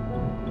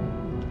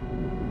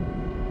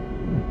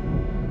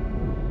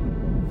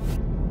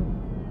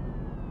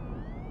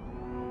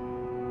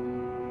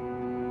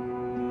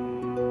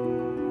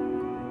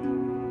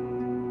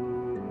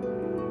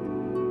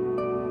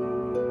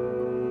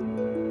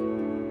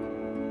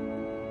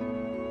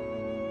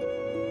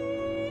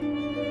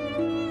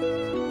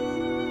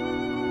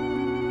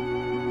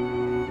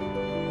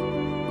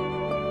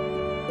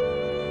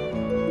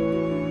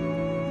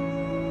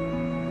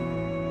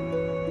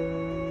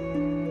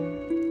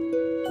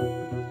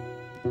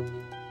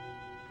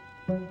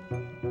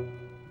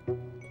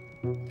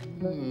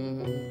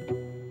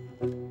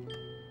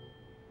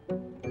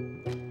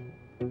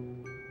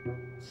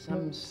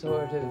 some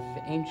sort of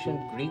ancient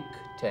Greek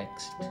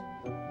text.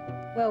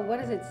 Well, what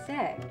does it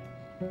say?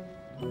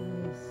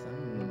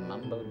 Some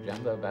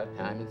mumbo-jumbo about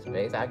time and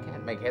space. I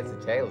can't make heads or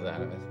tails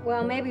out of it.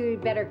 Well, maybe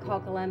we'd better call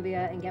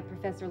Columbia and get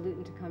Professor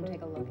Luton to come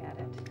take a look at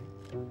it.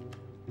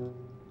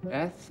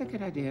 That's a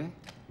good idea.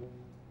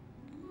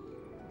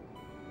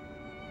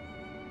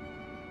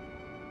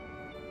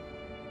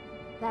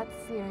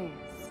 That's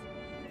serious.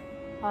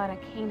 About a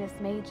Canis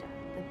Major,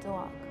 the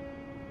dog.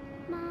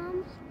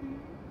 Mom,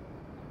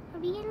 are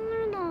we gonna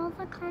learn all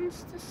the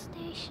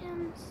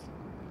constellations?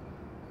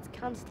 It's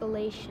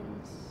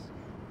constellations.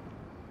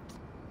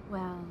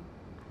 Well,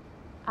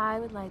 I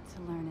would like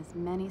to learn as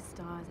many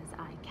stars as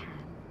I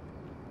can.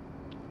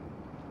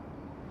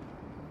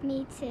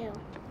 Me too.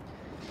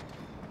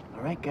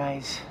 All right,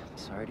 guys.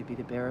 Sorry to be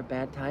the bearer of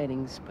bad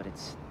tidings, but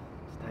it's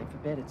time for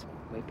bed. It's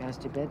way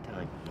past your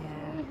bedtime.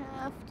 We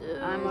have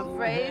to. I'm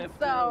afraid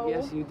so.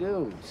 Yes, you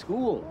do.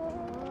 School.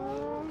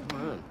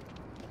 Come on.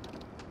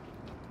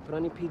 Put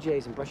on your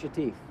PJs and brush your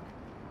teeth.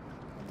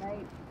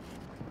 Right.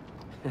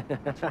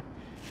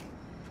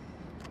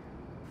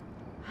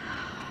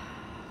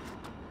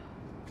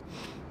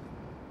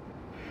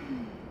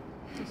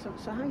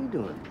 So how you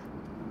doing?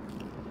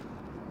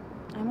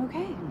 I'm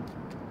okay.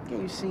 Yeah,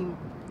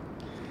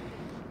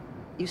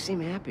 you seem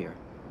happier.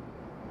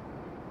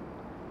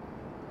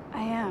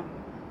 I am.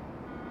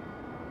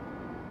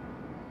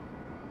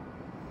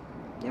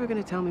 You ever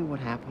gonna tell me what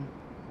happened?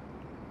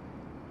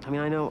 I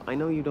mean, I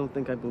know you don't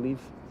think I believe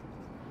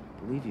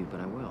you, but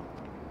I will.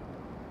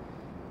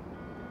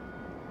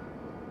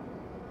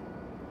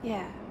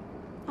 Yeah,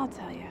 I'll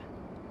tell you.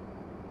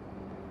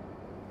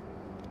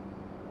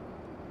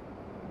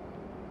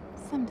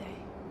 Someday.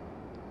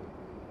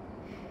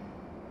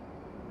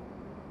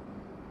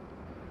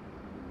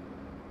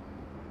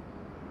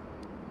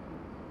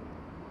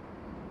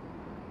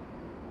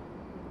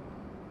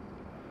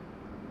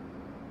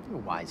 You're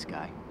a wise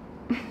guy.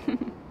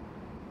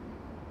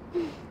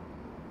 You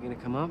gonna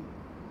come up?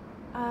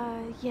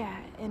 Yeah,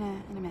 in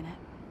a minute.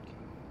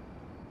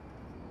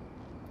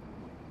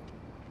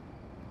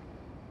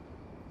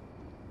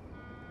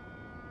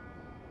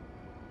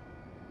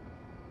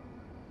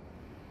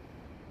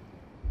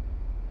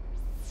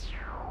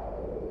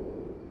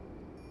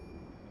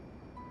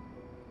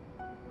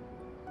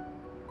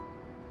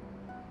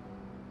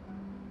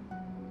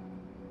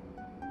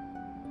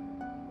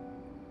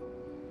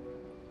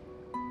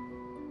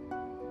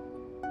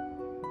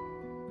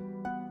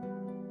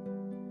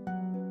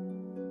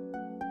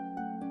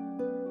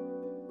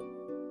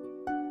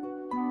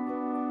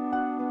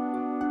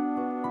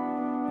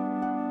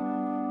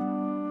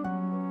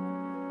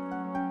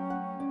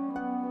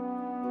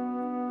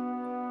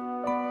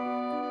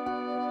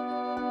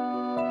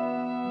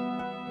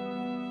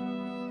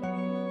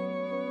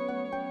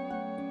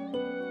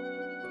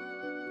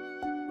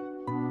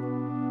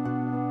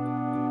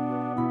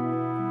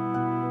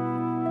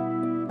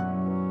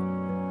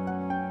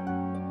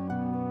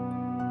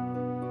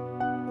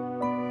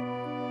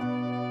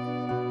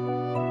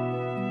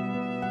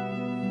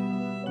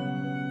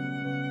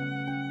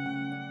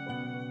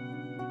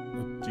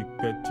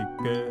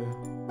 Tique,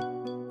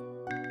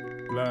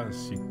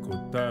 lásìkò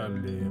tá a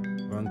lè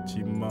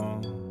rántí mọ́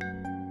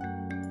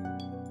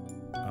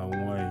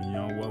àwọn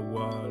èèyàn wá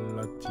wá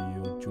láti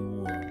ojú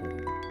ọ̀run.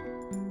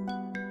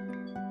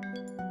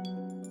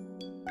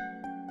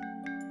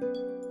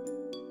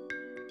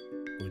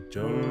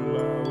 Òjò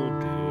ńlá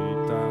òde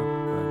tá a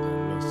padà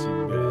lọ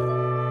síbẹ̀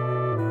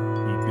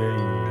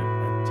ìgbẹ̀yìn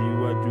àti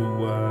iwájú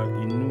wa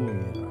inú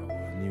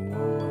ìràwọ̀ ni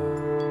wọ́n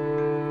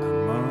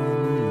wà àmọ́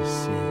ní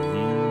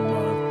ìsinyìí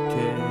máa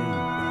kẹ́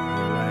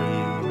ìgbà láyé.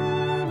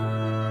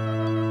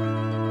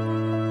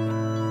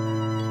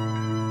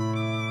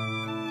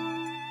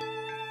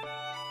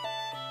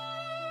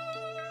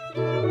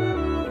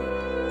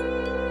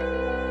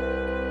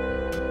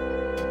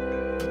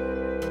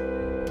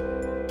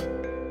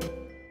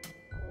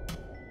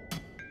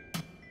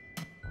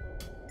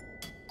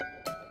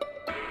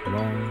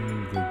 Long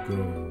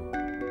ago,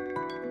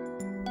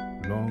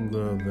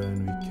 longer than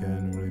we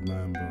can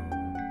remember,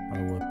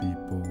 our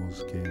peoples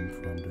came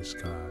from the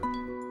sky.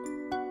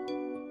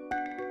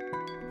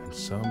 And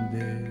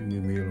someday we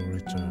will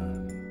return.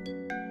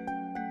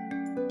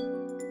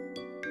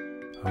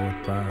 Our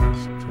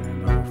past and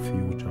our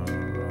future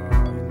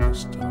are in the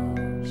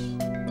stars.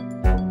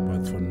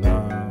 But for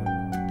now,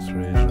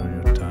 treasure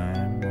your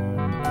time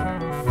on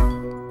earth.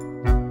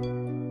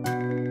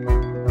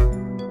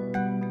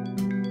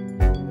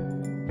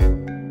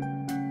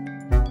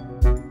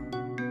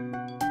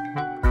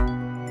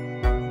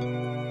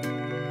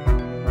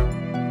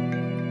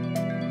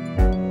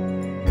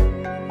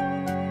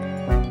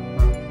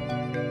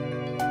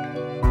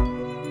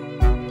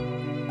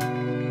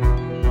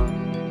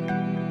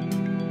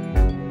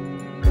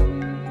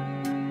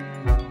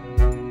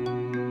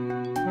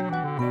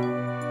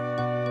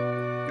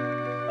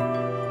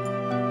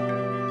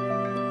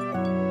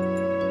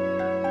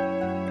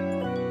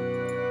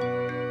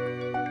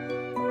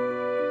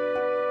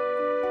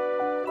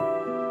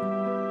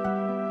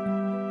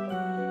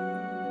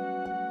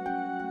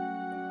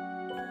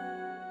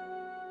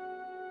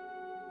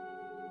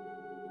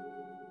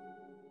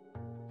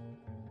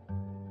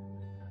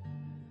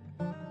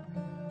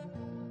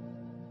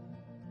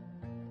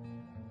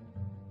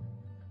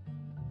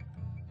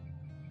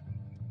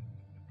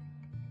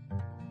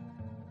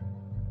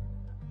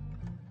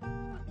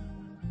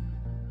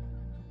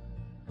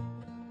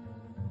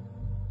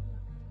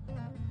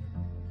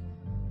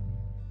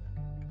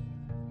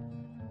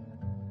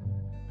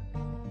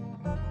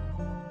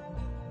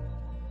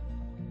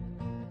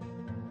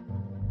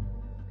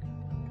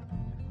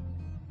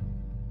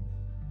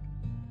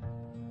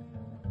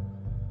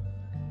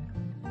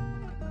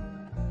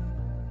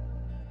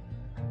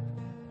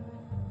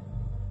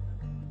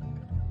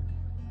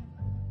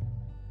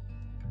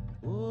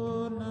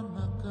 ona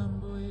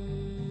makambo ye